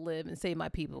wanted to live and save my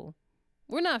people.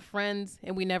 We're not friends,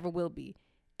 and we never will be.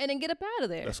 And then get up out of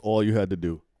there. That's all you had to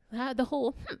do. The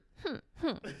whole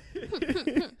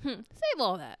save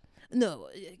all that. No,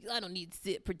 I don't need to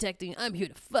sit protecting. I'm here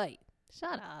to fight.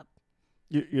 Shut up.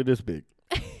 You're this big.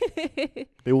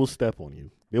 They will step on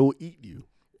you. They will eat you.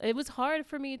 It was hard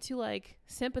for me to like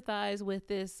sympathize with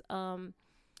this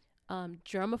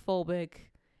germophobic,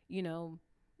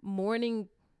 mourning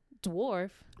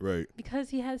dwarf, right? Because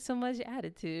he has so much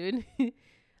attitude.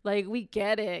 Like, we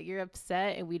get it. You're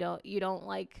upset, and you don't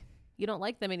like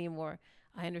them anymore.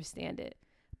 I understand it,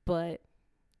 but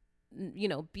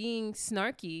being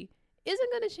snarky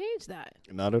isn't going to change that.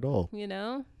 Not at all.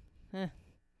 It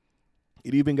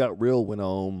even got real when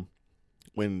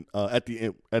at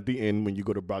the end when you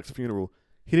go to Brock's funeral,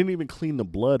 he didn't even clean the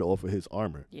blood off of his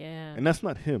armor. Yeah. And that's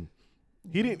not him.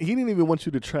 He didn't even want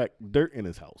you to track dirt in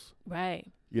his house. Right.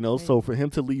 Right. So for him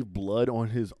to leave blood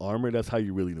on his armor, that's how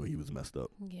you really know he was messed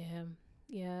up. Yeah.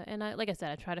 Yeah. And like I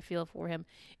said, I try to feel for him.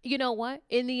 You know what?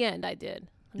 In the end, I did.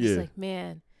 I'm just like,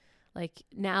 man, like,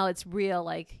 now it's real,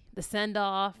 like the send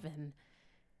off, and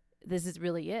this is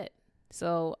really it.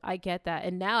 So I get that.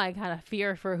 And now I kind of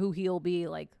fear for who he'll be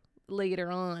like later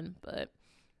on, but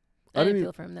I didn't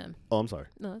feel for him then. Oh, I'm sorry.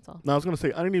 No, that's all. No, I was going to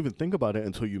say, I didn't even think about it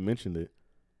until you mentioned it.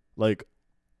 Like,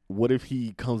 what if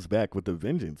he comes back with a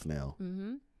vengeance now?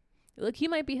 Mm-hmm. Look, he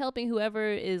might be helping whoever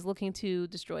is looking to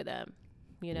destroy them,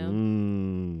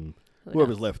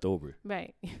 Whoever's left over.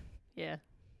 Right. Yeah.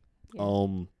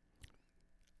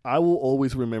 I will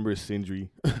always remember Sindri.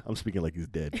 I'm speaking like he's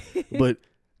dead. But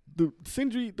the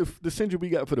Sindri we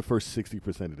got for the first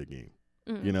 60% of the game.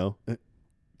 Mm-hmm.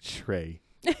 Trey.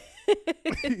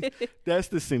 That's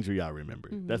the Sindri I remember.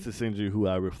 Mm-hmm. That's the Sindri who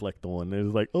I reflect on.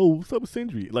 It's like, oh, what's up with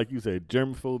Sindri? Like you said,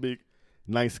 germophobic,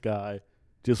 nice guy,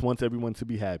 just wants everyone to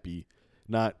be happy.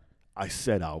 Not, I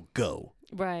said I'll go.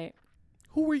 Right.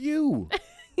 Who are you?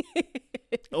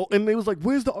 Oh, and they was like,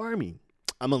 "Where's the army?"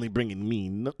 I'm only bringing me.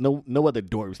 No other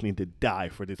dwarves need to die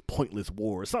for this pointless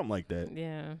war or something like that.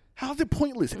 Yeah. How's it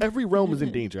pointless? Every realm is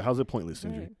in danger. How's it pointless,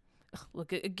 Sindri? Right. Ugh,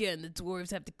 look, again, the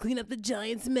dwarves have to clean up the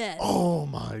giant's mess. Oh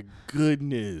my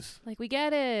goodness! Like, we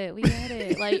get it. We get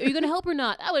it. Like, are you going to help or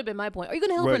not? That would have been my point. Are you going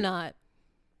to help or Right. not?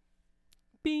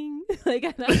 Bing. Like,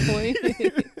 at that point.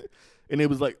 And it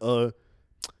was like,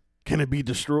 can it be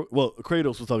destroyed? Well,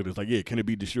 Kratos was talking to us like, yeah, can it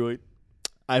be destroyed?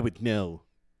 I would know.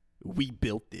 We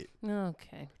built it.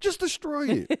 Okay. Just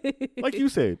destroy it. Like you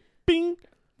said, bing,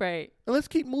 Right. and let's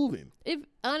keep moving. If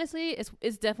honestly,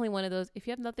 it's definitely one of those. If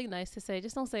you have nothing nice to say,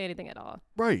 just don't say anything at all.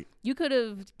 Right. You could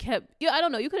have kept. Yeah, I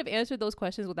don't know. You could have answered those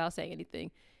questions without saying anything.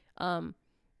 But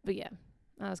yeah,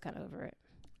 I was kind of over it.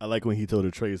 I like when he told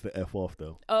Atreus to F off,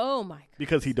 though, Oh my god.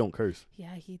 because he don't curse.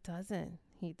 Yeah, he doesn't.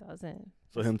 He doesn't.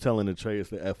 So him telling Atreus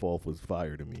to F off was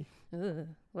fire to me. Ugh.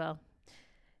 Well,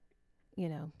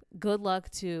 good luck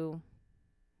to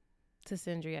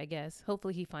Sindri, I guess.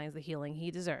 Hopefully he finds the healing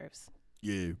he deserves.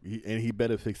 Yeah, and he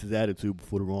better fix his attitude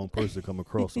before the wrong person come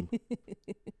across him.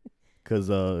 Because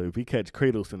if he catch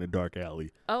Kratos in a dark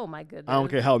alley, Oh my goodness. I don't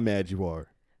care how mad you are.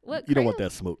 What, You don't want Kratos-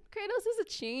 that smoke. Kratos is a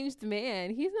changed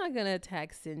man. He's not gonna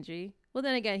attack Sindri. Well,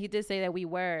 then again, he did say that we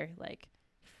were like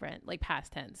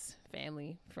past tense,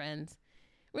 family, friends.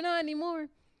 We're not anymore.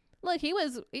 Look, he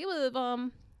was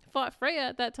fought Freya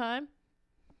at that time.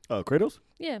 Kratos?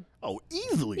 Yeah, Oh,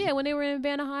 easily. yeah. When they were in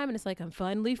Vanaheim, and it's like, I'm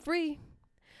finally free.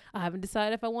 I haven't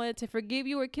decided if I wanted to forgive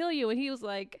you or kill you. And he was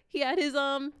like, he had his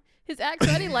axe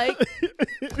ready, like,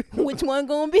 which one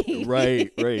gonna be?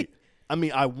 Right. I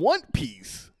mean, I want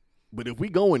peace, but if we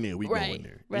go in there, we go in Right,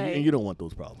 there. right. And you don't want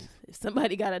those problems. If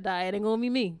somebody gotta die, it ain't gonna be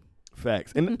me.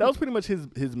 Facts. And that was pretty much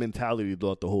his mentality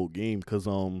throughout the whole game. Because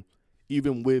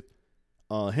even with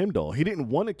Heimdall, he didn't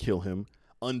want to kill him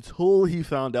until he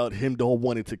found out Heimdall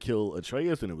wanted to kill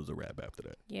Atreus, and it was a wrap after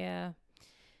that. Yeah.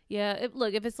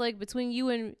 Look, if it's like between you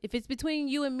and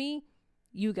me,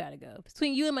 you gotta go.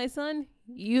 Between you and my son,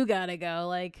 you gotta go.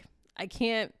 Like, I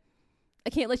can't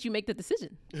let you make the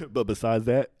decision. But besides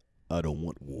that, I don't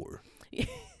want war.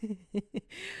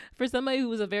 For somebody who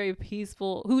was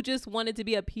who just wanted to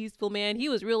be a peaceful man, he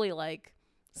was really like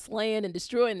slaying and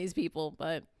destroying these people,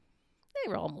 but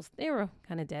they were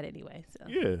kind of dead anyway. So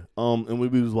Yeah. And when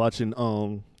we was watching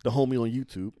the homie on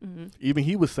YouTube, even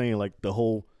he was saying like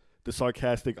the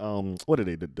sarcastic what are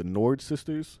they? The Nord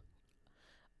sisters?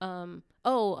 the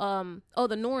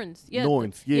Norns. Yeah.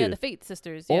 Norns, yeah. The Fate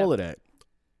sisters. Yeah. All of that.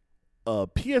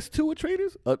 PS2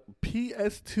 Atreides?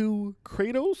 PS2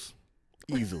 Kratos?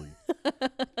 Easily.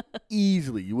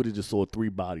 Easily. You would have just saw 3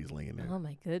 bodies laying there. Oh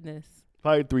my goodness.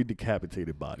 Probably 3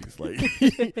 decapitated bodies. Like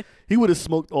he would have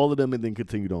smoked all of them and then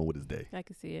continued on with his day. I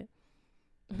can see it.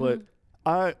 But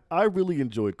I really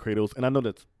enjoyed Kratos, and I know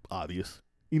that's obvious.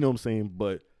 You know what I'm saying?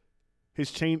 But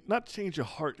his not change your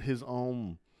heart,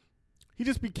 he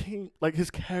just became like his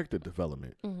character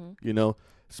development. You know,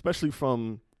 especially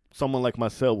from someone like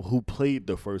myself who played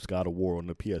the first God of War on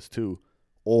the PS2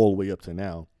 all the way up to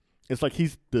now. It's like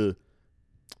he's the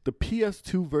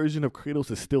PS2 version of Kratos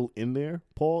is still in there,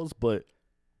 but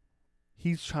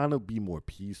he's trying to be more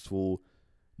peaceful,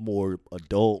 more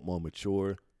adult, more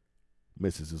mature,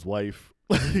 misses his wife,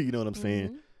 you know what I'm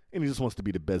saying? And he just wants to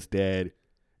be the best dad.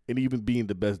 And even being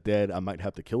the best dad, I might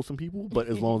have to kill some people, but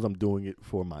as long as I'm doing it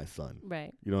for my son.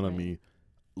 Right. You know what I mean?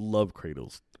 Love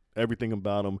Kratos. Everything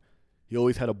about him. He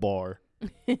always had a bar.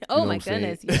 Oh my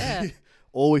goodness, yeah.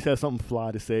 Always had something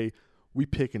fly to say. We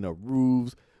picking up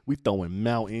roofs. We throwing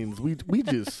mountains. We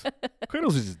just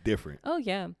Kratos is just different. Oh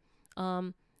yeah.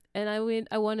 And I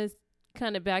want to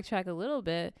kind of backtrack a little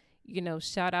bit.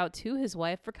 Shout out to his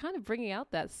wife for kind of bringing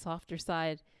out that softer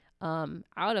side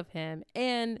out of him.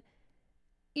 And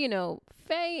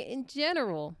Faye in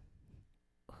general,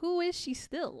 who is she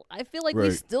still? I feel like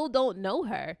we still don't know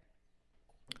her.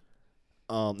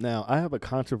 Now I have a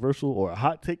controversial or a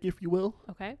hot take, if you will.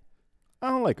 Okay. I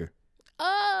don't like her.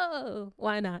 Oh,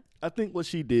 why not? I think what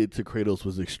she did to Kratos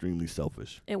was extremely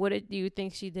selfish. And what do you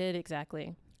think she did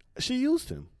exactly? She used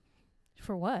him.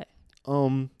 For what?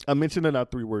 I mentioned in our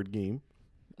 3-word game.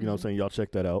 You know what I'm saying? Y'all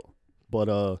check that out.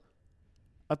 But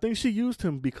I think she used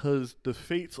him because the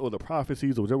fates or the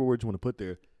prophecies or whatever word you want to put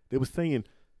there, they were saying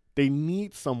they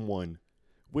need someone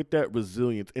with that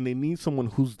resilience, and they need someone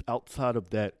who's outside of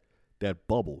that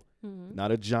bubble.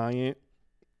 Not a giant,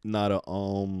 not a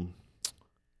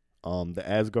the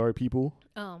Asgard people.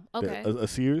 Oh, okay. The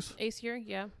Aesir. Aesir,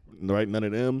 yeah. Right, none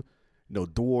of them. No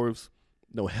dwarves,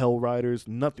 no Hell Riders,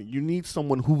 nothing. You need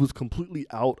someone who was completely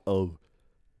out of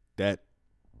that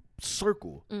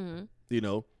circle. You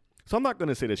know, So I'm not going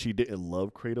to say that she didn't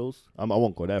love Kratos. I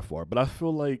won't go that far. But I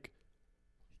feel like,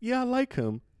 yeah, I like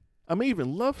him. I may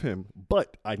even love him,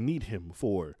 but I need him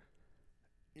for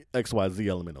XYZ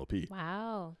element OP.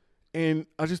 Wow. And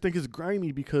I just think it's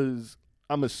grimy because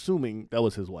I'm assuming that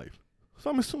was his wife. So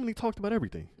I'm assuming he talked about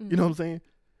everything. You know what I'm saying?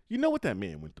 You know what that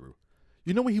man went through.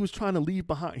 You know what he was trying to leave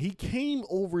behind. He came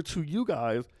over to you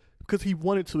guys because he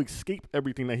wanted to escape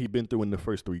everything that he'd been through in the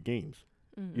first 3 games.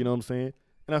 You know what I'm saying?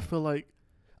 And I feel like,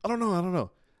 I don't know.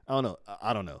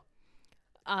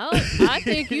 I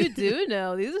think you do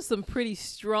know. These are some pretty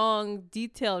strong,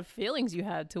 detailed feelings you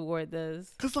had toward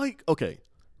this. Because, like, okay,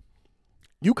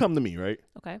 you come to me, right?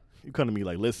 Okay. You come to me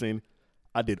like, listen,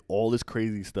 I did all this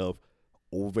crazy stuff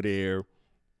over there.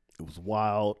 It was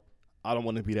wild. I don't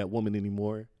want to be that woman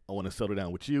anymore. I want to settle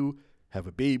down with you, have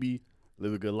a baby,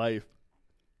 live a good life.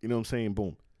 You know what I'm saying?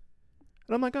 Boom.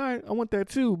 And I'm like, all right, I want that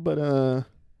too, but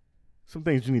some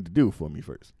things you need to do for me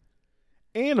first.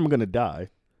 And I'm going to die.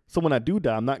 So when I do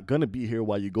die, I'm not going to be here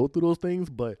while you go through those things,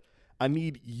 but I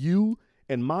need you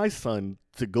and my son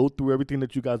to go through everything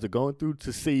that you guys are going through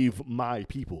to save my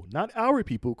people, not our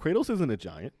people. Kratos isn't a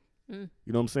giant. You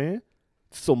know what I'm saying?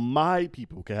 So my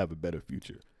people can have a better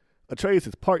future. Atreus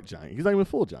is part giant. He's not even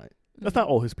full giant. That's not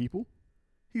all his people.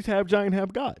 He's half giant,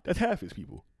 half God. That's half his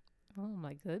people. Oh,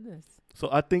 my goodness. So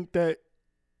I think that,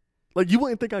 like, you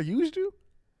wouldn't think I used you?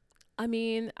 I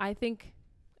mean, I think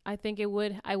I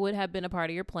would have been a part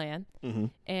of your plan.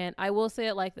 And I will say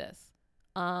it like this.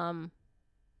 In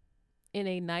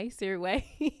a nicer way.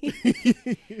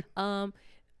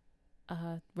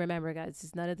 Remember,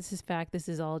 guys, none of this is fact. This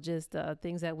is all just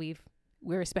things that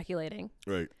we're speculating.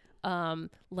 Right.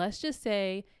 Let's just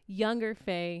say younger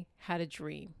Faye had a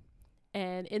dream.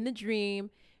 And in the dream,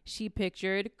 she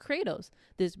pictured Kratos,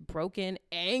 this broken,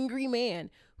 angry man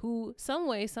who some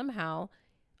way, somehow,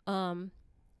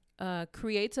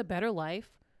 creates a better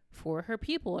life for her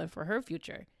people and for her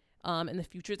future, and the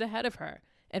futures ahead of her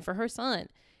and for her son.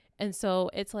 And so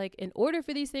it's like, in order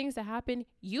for these things to happen,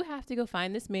 you have to go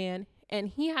find this man, and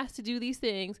he has to do these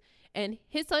things, and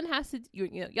his son has to,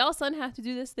 y'all's son has to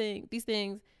do these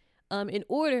things, in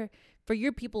order for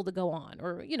your people to go on,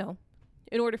 or,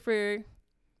 in order for,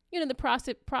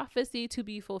 the prophecy to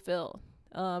be fulfilled.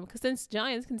 Because since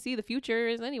giants can see the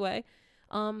futures anyway,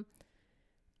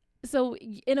 so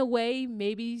in a way,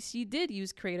 maybe she did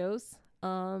use Kratos,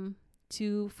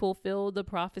 to fulfill the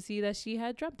prophecy that she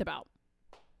had dreamt about.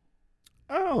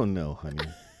 I don't know, honey.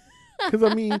 Because,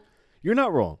 I mean, you're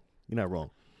not wrong. You're not wrong.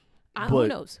 Who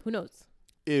knows?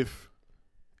 If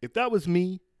that was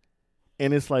me,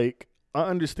 and it's like, I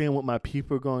understand what my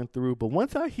people are going through, but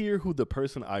once I hear who the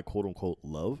person I quote unquote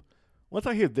love, once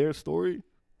I hear their story,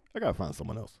 I gotta find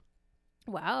someone else.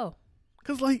 Wow.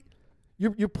 Because, like,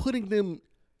 you're putting them,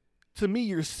 to me,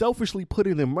 you're selfishly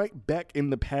putting them right back in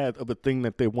the path of a thing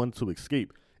that they want to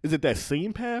escape. Is it that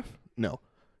same path? No.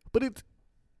 But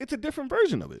it's a different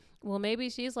version of it. Well, maybe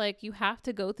she's like, you have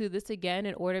to go through this again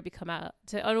in order to come out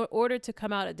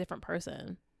a different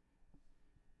person.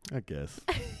 I guess.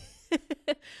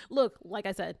 Look, like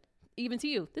I said, even to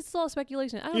you, this is all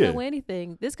speculation. I don't know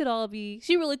anything. This could all be,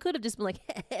 she really could have just been like,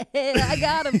 hey, I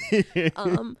got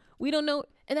him. We don't know.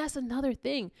 And that's another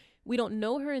thing. We don't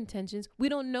know her intentions. We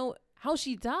don't know how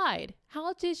she died.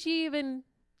 How did she even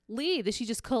leave? Did she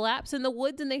just collapse in the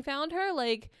woods and they found her?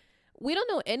 Like, we don't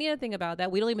know anything about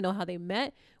that. We don't even know how they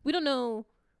met. We don't know.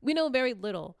 We know very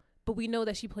little, but we know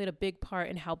that she played a big part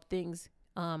in how things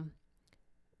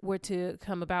were to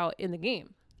come about in the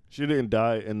game. She didn't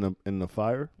die in the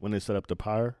fire when they set up the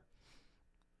pyre?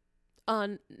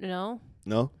 No.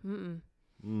 No? Mm-mm.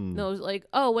 No, it was like,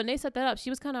 when they set that up, she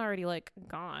was kind of already, like,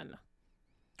 gone.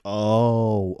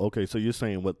 Oh, okay. So you're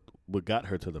saying what got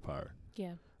her to the pyre?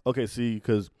 Yeah. Okay, see,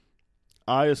 because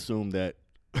I assumed that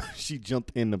she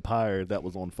jumped in the pyre that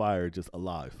was on fire just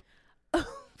alive.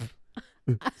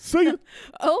 See ya.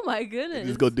 Oh, my goodness.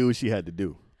 Just go do what she had to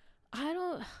do. I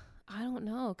don't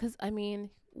know. Because, I mean,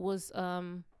 was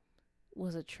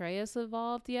Atreus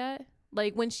involved yet?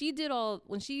 Like, when she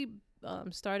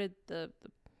started the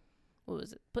what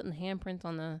was it, putting the handprint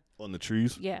on the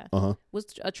trees? Yeah. Uh-huh.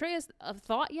 Was Atreus a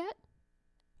thought yet?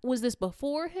 Was this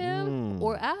before him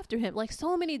or after him? Like,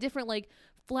 so many different, like,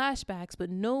 flashbacks, but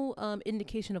no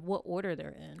indication of what order they're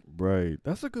in. Right.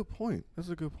 That's a good point.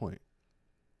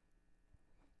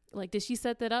 Like, did she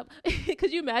set that up?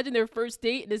 Could you imagine their first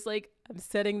date and it's like, I'm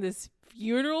setting this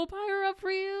funeral pyre up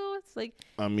for you? It's like,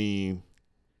 I mean,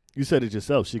 you said it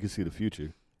yourself. She could see the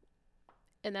future.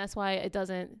 And that's why it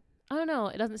doesn't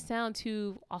sound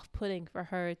too off-putting for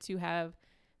her to have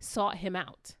sought him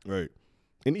out. Right.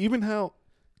 And even how,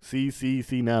 see,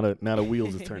 now the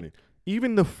wheels is turning.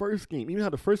 Even the first game, even how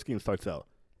the first game starts out,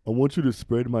 I want you to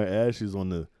spread my ashes on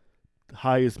the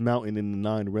highest mountain in the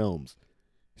 9 realms.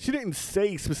 She didn't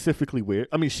say specifically where.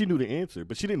 I mean, she knew the answer,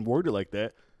 but she didn't word it like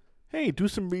that. Hey, do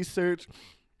some research.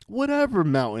 Whatever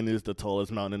mountain is the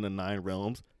tallest mountain in the 9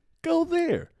 realms, go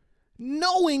there.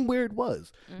 Knowing where it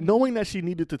was. Knowing that she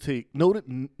needed to take,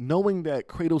 knowing that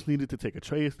Kratos needed to take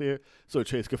Atreus there so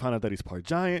Atreus could find out that he's part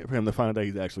giant, for him to find out that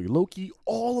he's actually Loki.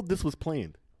 All of this was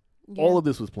planned. Yeah. All of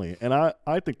this was planned. And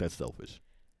I think that's selfish.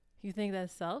 You think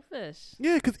that's selfish?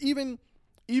 Yeah, because even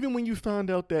when you find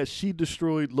out that she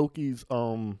destroyed Loki's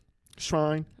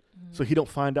shrine, so he don't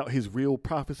find out his real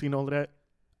prophecy and all of that,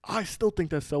 I still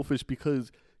think that's selfish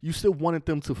because you still wanted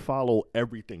them to follow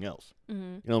everything else. You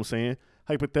know what I'm saying?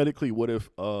 Hypothetically, what if,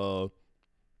 I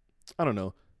don't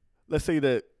know, let's say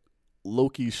that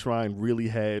Loki's shrine really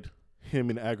had him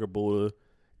and Agrabah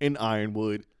in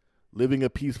Ironwood living a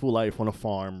peaceful life on a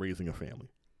farm, raising a family.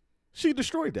 She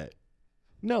destroyed that.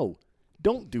 No,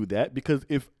 don't do that, because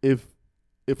if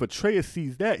Atreus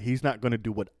sees that, he's not going to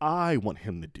do what I want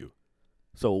him to do.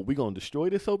 So we're going to destroy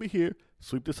this over here,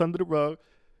 sweep this under the rug.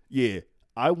 Yeah,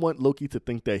 I want Loki to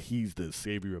think that he's the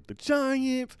savior of the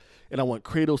giants, and I want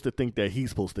Kratos to think that he's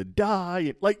supposed to die.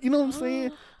 And, like, you know what I'm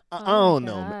saying? I don't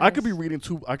know. Man. I could be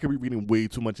reading way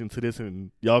too much into this,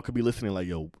 and y'all could be listening like,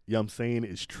 yo, I'm saying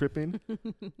it's tripping.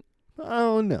 I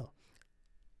don't know.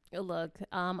 Look,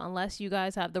 unless you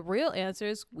guys have the real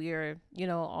answers, we're,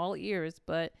 all ears.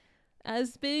 But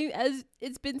as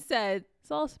it's been said,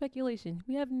 it's all speculation.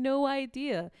 We have no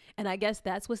idea. And I guess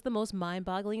that's what's the most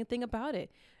mind-boggling thing about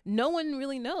it. No one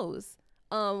really knows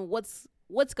what's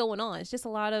going on. It's just a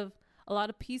lot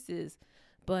of pieces,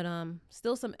 but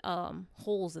still some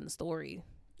holes in the story.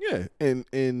 Yeah,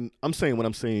 and I'm saying what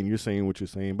I'm saying, you're saying what you're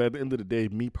saying. But at the end of the day,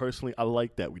 me personally, I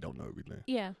like that we don't know everything.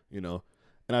 Yeah.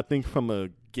 And I think from a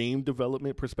game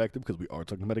development perspective, because we are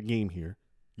talking about a game here,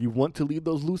 you want to leave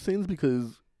those loose ends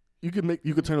because you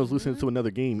could turn those loose ends to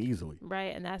another game easily.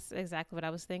 Right, and that's exactly what I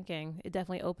was thinking. It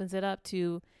definitely opens it up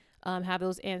to have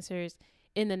those answers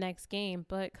in the next game.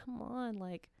 But come on,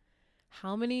 like,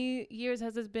 how many years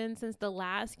has this been since the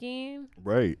last game?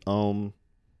 Right. 5.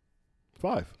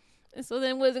 And so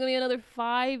then was it gonna be another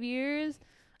 5 years?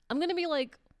 I'm gonna be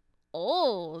like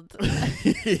old.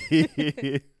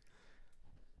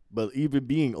 But even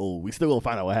being old, we still gonna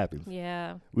find out what happens.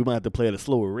 Yeah. We might have to play at a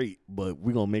slower rate, but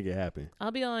we're gonna make it happen.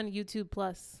 I'll be on YouTube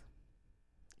Plus.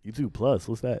 YouTube Plus,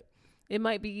 what's that? It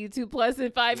might be YouTube Plus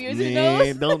in 5 years.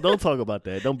 Man, who knows? don't talk about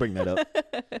that. Don't bring that up.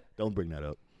 Don't bring that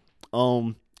up.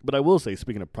 But I will say,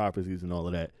 speaking of prophecies and all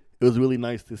of that, it was really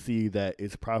nice to see that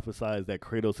it's prophesized that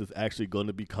Kratos is actually going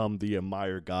to become the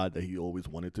admired god that he always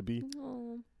wanted to be.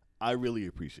 Oh. I really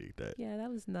appreciate that. Yeah, that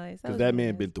was nice. Because that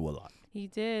man been through a lot. He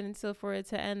did. And so for it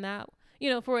to end that,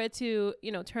 for it to,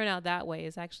 turn out that way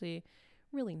is actually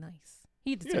really nice.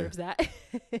 He deserves that.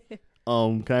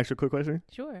 Can I ask you a quick question?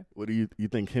 Sure. What do you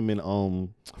think him and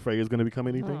Freya is going to become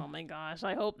anything? Oh my gosh,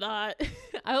 I hope not.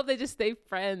 I hope they just stay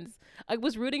friends. I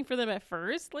was rooting for them at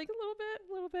first, like a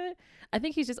little bit. I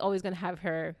think he's just always going to have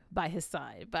her by his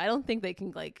side, but I don't think they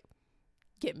can like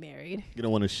get married. You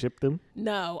don't want to ship them?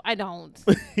 No, I don't.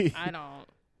 I don't.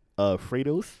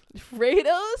 Fredos?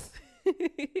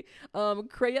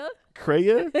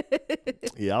 Kreia?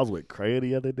 Yeah, I was with Kreia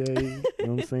the other day. You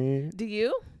know what I'm saying? Do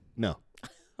you? No.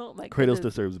 Oh my god. Kratos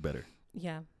deserves better.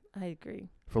 Yeah, I agree.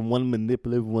 From one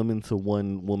manipulative woman to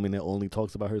one woman that only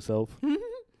talks about herself.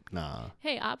 Nah.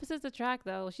 Hey, opposites attract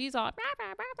though. She's all rah,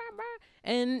 rah, rah, rah, rah.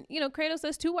 And Kratos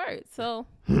says 2 words, so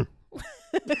maybe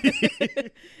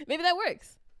that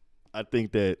works. I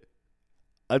think that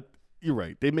you're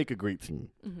right. They make a great team.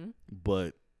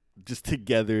 But just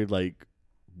together, like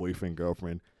boyfriend,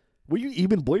 girlfriend. Were you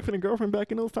even boyfriend and girlfriend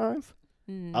back in those times?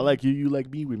 I like you, you like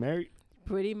me, we married?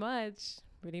 Pretty much.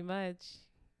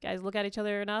 Guys look at each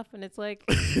other enough and it's like,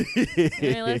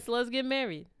 hey, let's get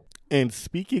married. And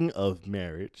speaking of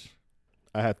marriage,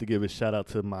 I have to give a shout out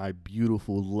to my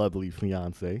beautiful, lovely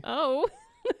fiance. Oh.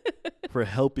 for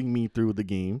helping me through the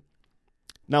game.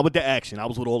 Now with the action, I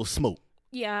was with all the smoke.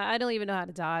 Yeah, I don't even know how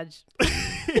to dodge.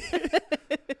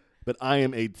 But I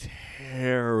am a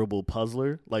terrible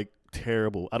puzzler, like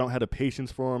terrible. I don't have the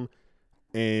patience for them,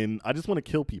 and I just want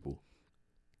to kill people.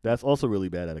 That's also really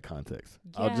bad out of context.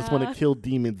 Yeah. I just want to kill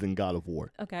demons in God of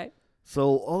War. Okay.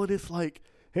 So all of this, like,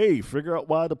 hey, figure out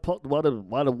why the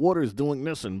water is doing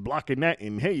this and blocking that,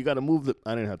 and hey, you got to move the.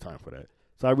 I didn't have time for that.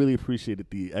 So I really appreciated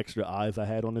the extra eyes I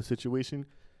had on the situation,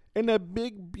 and that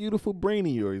big beautiful brain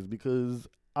of yours, because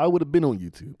I would have been on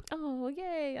YouTube. Oh,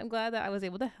 yay. I'm glad that I was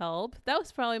able to help. That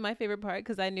was probably my favorite part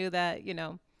because I knew that,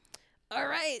 all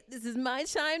right, this is my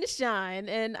time to shine.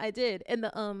 And I did. And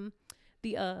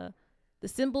The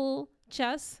symbol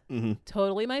chess, Mm-hmm.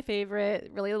 totally my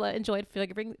favorite. Really enjoyed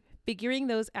figuring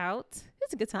those out.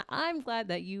 It's a good time. I'm glad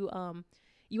that you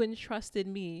entrusted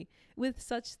me with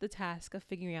such the task of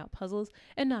figuring out puzzles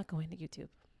and not going to YouTube.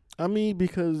 I mean,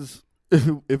 because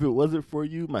if it wasn't for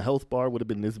you, my health bar would have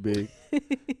been this big,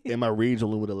 and my rage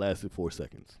only would have lasted 4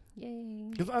 seconds. Yay!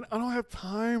 Because I don't have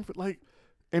time for like,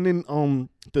 and then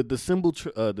the symbol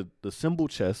the symbol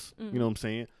chess. You know what I'm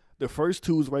saying? The first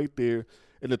two is right there,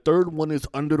 and the third one is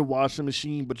under the washing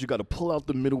machine. But you got to pull out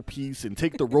the middle piece and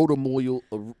take the rotomoil,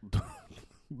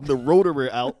 the rotorer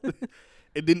out.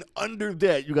 And then under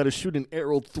that, you got to shoot an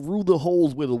arrow through the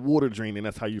holes where the water drain, and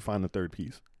that's how you find the third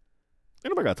piece.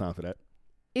 Ain't nobody got time for that.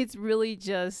 It's really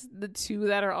just the two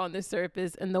that are on the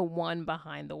surface and the one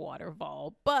behind the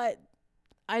waterfall. But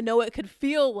I know it could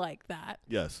feel like that.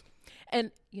 Yes.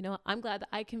 And, I'm glad that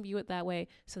I can view it that way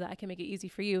so that I can make it easy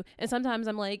for you. And sometimes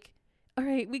I'm like, all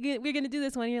right, we're going to do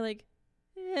this one. And you're like,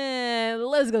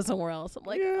 let's go somewhere else. I'm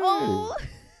like, oh,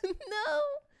 no.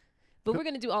 But we're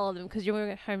going to do all of them because if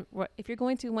you're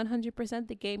going to 100%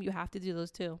 the game, you have to do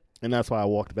those too. And that's why I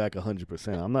walked back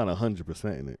 100%. I'm not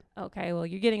 100% in it. Okay, well,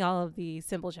 you're getting all of the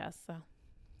simple chess. So.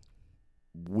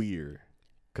 Weird.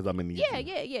 Because I'm in the Yeah.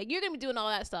 You're going to be doing all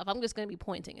that stuff. I'm just going to be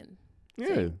pointing and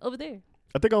saying, over there.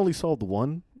 I think I only solved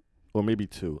one or maybe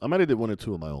two. I might have did 1 or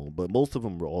 2 of my own, but most of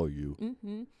them were all you.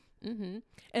 Mm-hmm.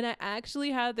 And I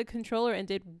actually had the controller and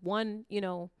did one,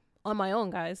 on my own,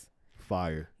 guys.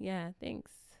 Fire. Yeah,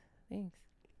 thanks.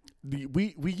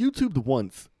 We YouTubed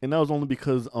once, and that was only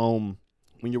because when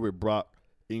you're with Brock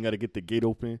and you got to get the gate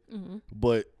open,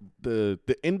 but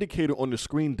the indicator on the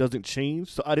screen doesn't change,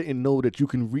 so I didn't know that you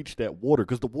can reach that water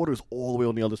because the water is all the way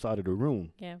on the other side of the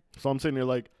room. Yeah. So I'm sitting there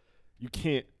like, you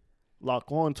can't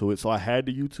lock onto it, so I had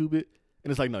to YouTube it,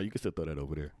 and it's like, no, you can still throw that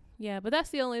over there. Yeah, but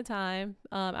that's the only time.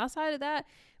 Outside of that,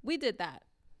 we did that.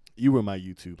 You were my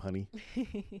YouTube, honey.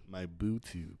 My boo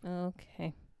tube.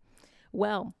 Okay.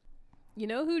 Well, you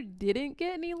know who didn't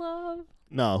get any love?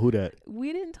 Nah, who that?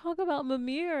 We didn't talk about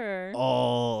Mimir.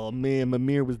 Oh, man,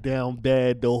 Mimir was down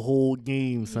bad the whole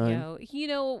game, son.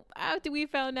 After we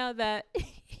found out that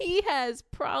he has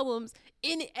problems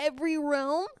in every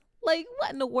realm, like,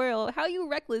 what in the world? How you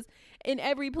reckless in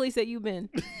every place that you've been?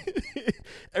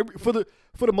 For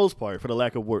the most part, for the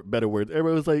lack of better words,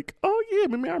 everybody was like, oh, yeah,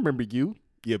 Mimir, I remember you.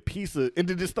 You piece of, and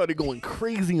then just started going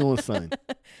crazy on son.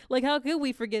 Like, how could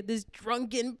we forget this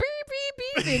drunken beep, beep,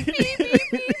 beep, and beep, beep,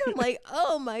 beep? I'm like,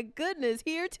 oh my goodness,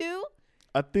 here too?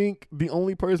 I think the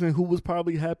only person who was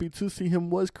probably happy to see him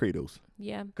was Kratos.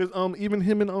 Yeah. Because even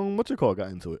him and got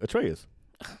into it. Atreus.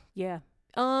 Yeah.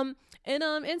 And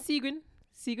Sigrid.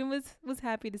 Sigrid was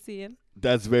happy to see him.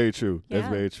 That's very true. Yeah.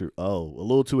 That's very true. Oh, a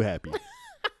little too happy.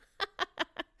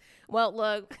 Well,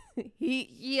 look,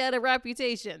 he had a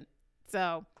reputation.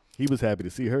 So he was happy to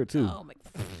see her too. Oh my!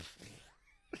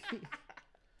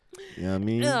 You know what I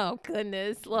mean? Oh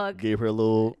goodness! Look, gave her a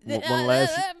little one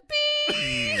last.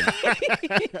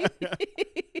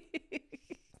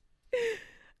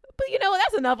 But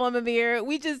that's enough on Mimir.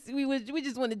 We just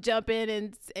want to jump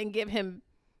in and give him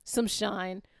some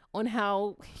shine on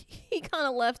how he kind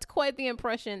of left quite the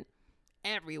impression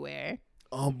everywhere.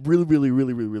 Really, really,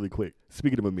 really, really, really quick.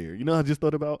 Speaking of Mimir, you know what I just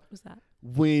thought about? What's that?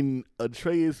 When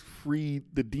Atreus freed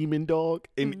the demon dog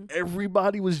and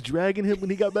everybody was dragging him when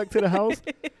he got back to the house.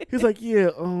 He's like,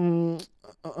 yeah,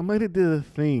 I might have did a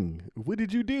thing. What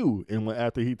did you do? And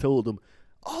after he told them,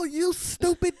 oh, you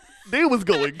stupid. They was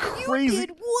going crazy. You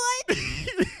did what?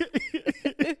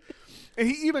 And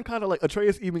he even kind of like,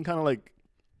 Atreus even kind of like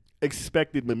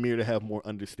expected Mimir to have more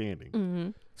understanding. Mm-hmm.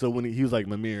 So when he was like,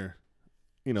 Mimir,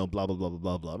 blah, blah, blah, blah,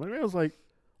 blah, blah. Mimir was like,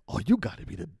 oh, you got to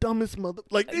be the dumbest mother.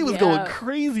 Like, he was going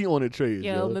crazy on Atreus.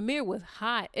 Yo, Mimir was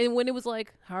hot. And when it was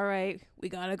like, all right, we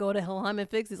got to go to Helheim and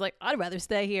fix, he's like, I'd rather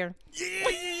stay here.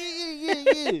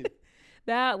 Yeah.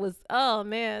 That was, oh,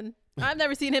 man. I've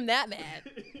never seen him that mad.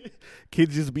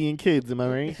 Kids just being kids, am I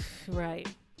right? Right.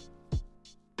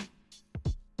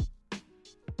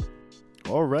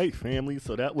 All right, family.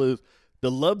 So that was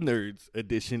the Love Nerds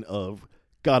edition of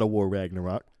God of War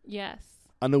Ragnarok. Yes.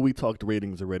 I know we talked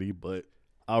ratings already, but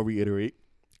I'll reiterate.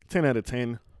 10 out of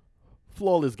 10.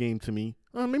 Flawless game to me.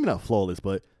 Maybe not flawless,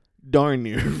 but darn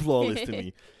near flawless to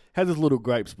me. Has its little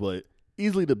gripes, but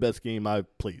easily the best game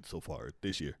I've played so far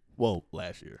this year. Well,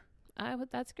 last year.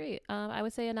 That's great. I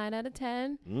would say a 9 out of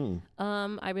 10.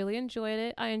 I really enjoyed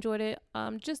it. I enjoyed it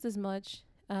just as much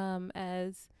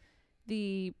as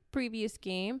the previous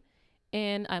game,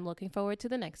 and I'm looking forward to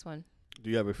the next one. Do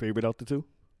you have a favorite out the two?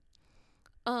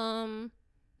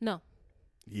 No.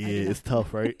 Yeah, it's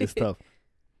tough, right? It's tough.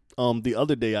 The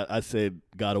other day I said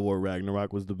God of War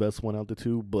Ragnarok was the best one out the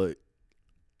two, but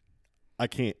I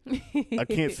can't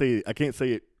say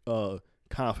it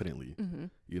confidently,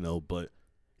 but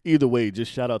either way,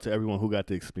 just shout out to everyone who got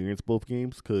to experience both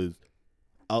games, because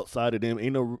outside of them,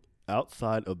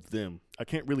 I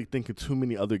can't really think of too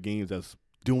many other games that's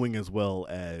doing as well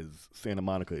as Santa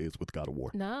Monica is with God of War.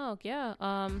 No, yeah,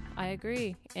 I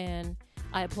agree, and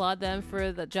I applaud them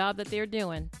for the job that they're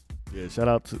doing. Yeah, shout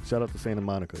out to Santa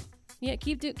Monica. Yeah,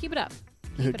 keep it up.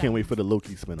 Can't wait for the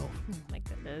Loki spinoff. Oh my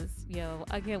goodness,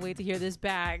 I can't wait to hear this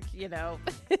back.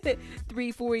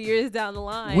 3-4 years down the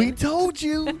line. We told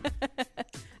you.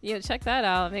 Check that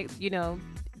out.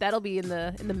 That'll be in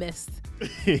the mist.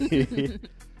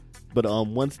 But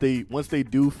once they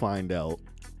do find out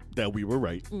that we were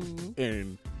right,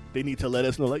 and they need to let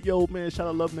us know, like, yo, man, shout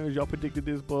out Love Nerds, y'all predicted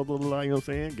this, blah, blah, blah, you know what I'm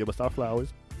saying? Give us our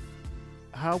flowers.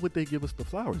 How would they give us the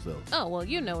flowers, though? Oh, well,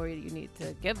 you know where you need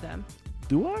to give them.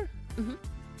 Do I? Mm-hmm.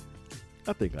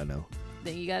 I think I know.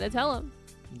 Then you gotta tell them.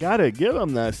 Gotta give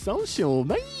them the social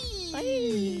medias.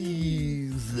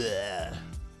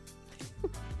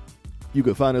 You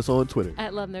can find us on Twitter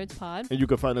at Love Nerds Pod. And you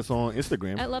can find us on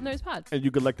Instagram at Love Nerds Pod. And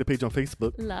you can like the page on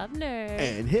Facebook, Love Nerds.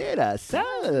 And hit us up.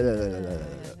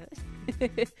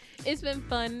 It's been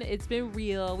fun. It's been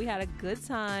real. We had a good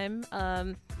time.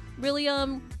 Really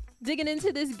digging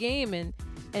into this game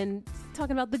and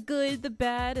talking about the good, the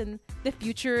bad, and the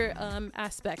future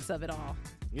aspects of it all.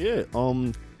 Yeah.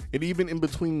 And even in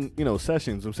between,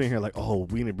 sessions, I'm sitting here like, oh,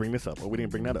 we didn't bring this up, or we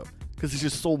didn't bring that up, because it's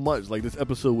just so much. Like, this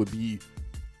episode would be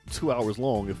 2 hours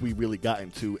long if we really got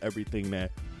into everything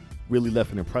that really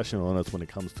left an impression on us when it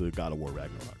comes to God of War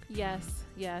Ragnarok. Yes.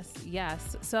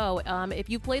 So if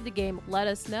you played the game, let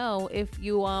us know. If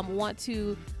you want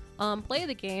to play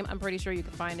the game, I'm pretty sure you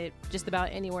can find it just about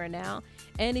anywhere now.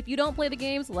 And if you don't play the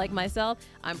games, like myself,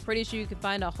 I'm pretty sure you can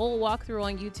find a whole walkthrough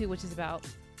on YouTube, which is about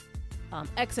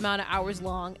X amount of hours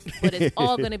long, but it's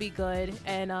all going to be good.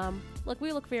 And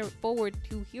we look forward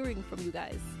to hearing from you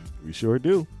guys. We sure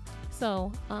do.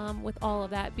 So with all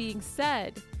of that being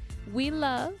said, we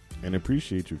love and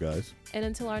appreciate you guys. And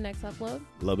until our next upload,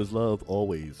 love is love,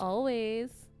 always. Always.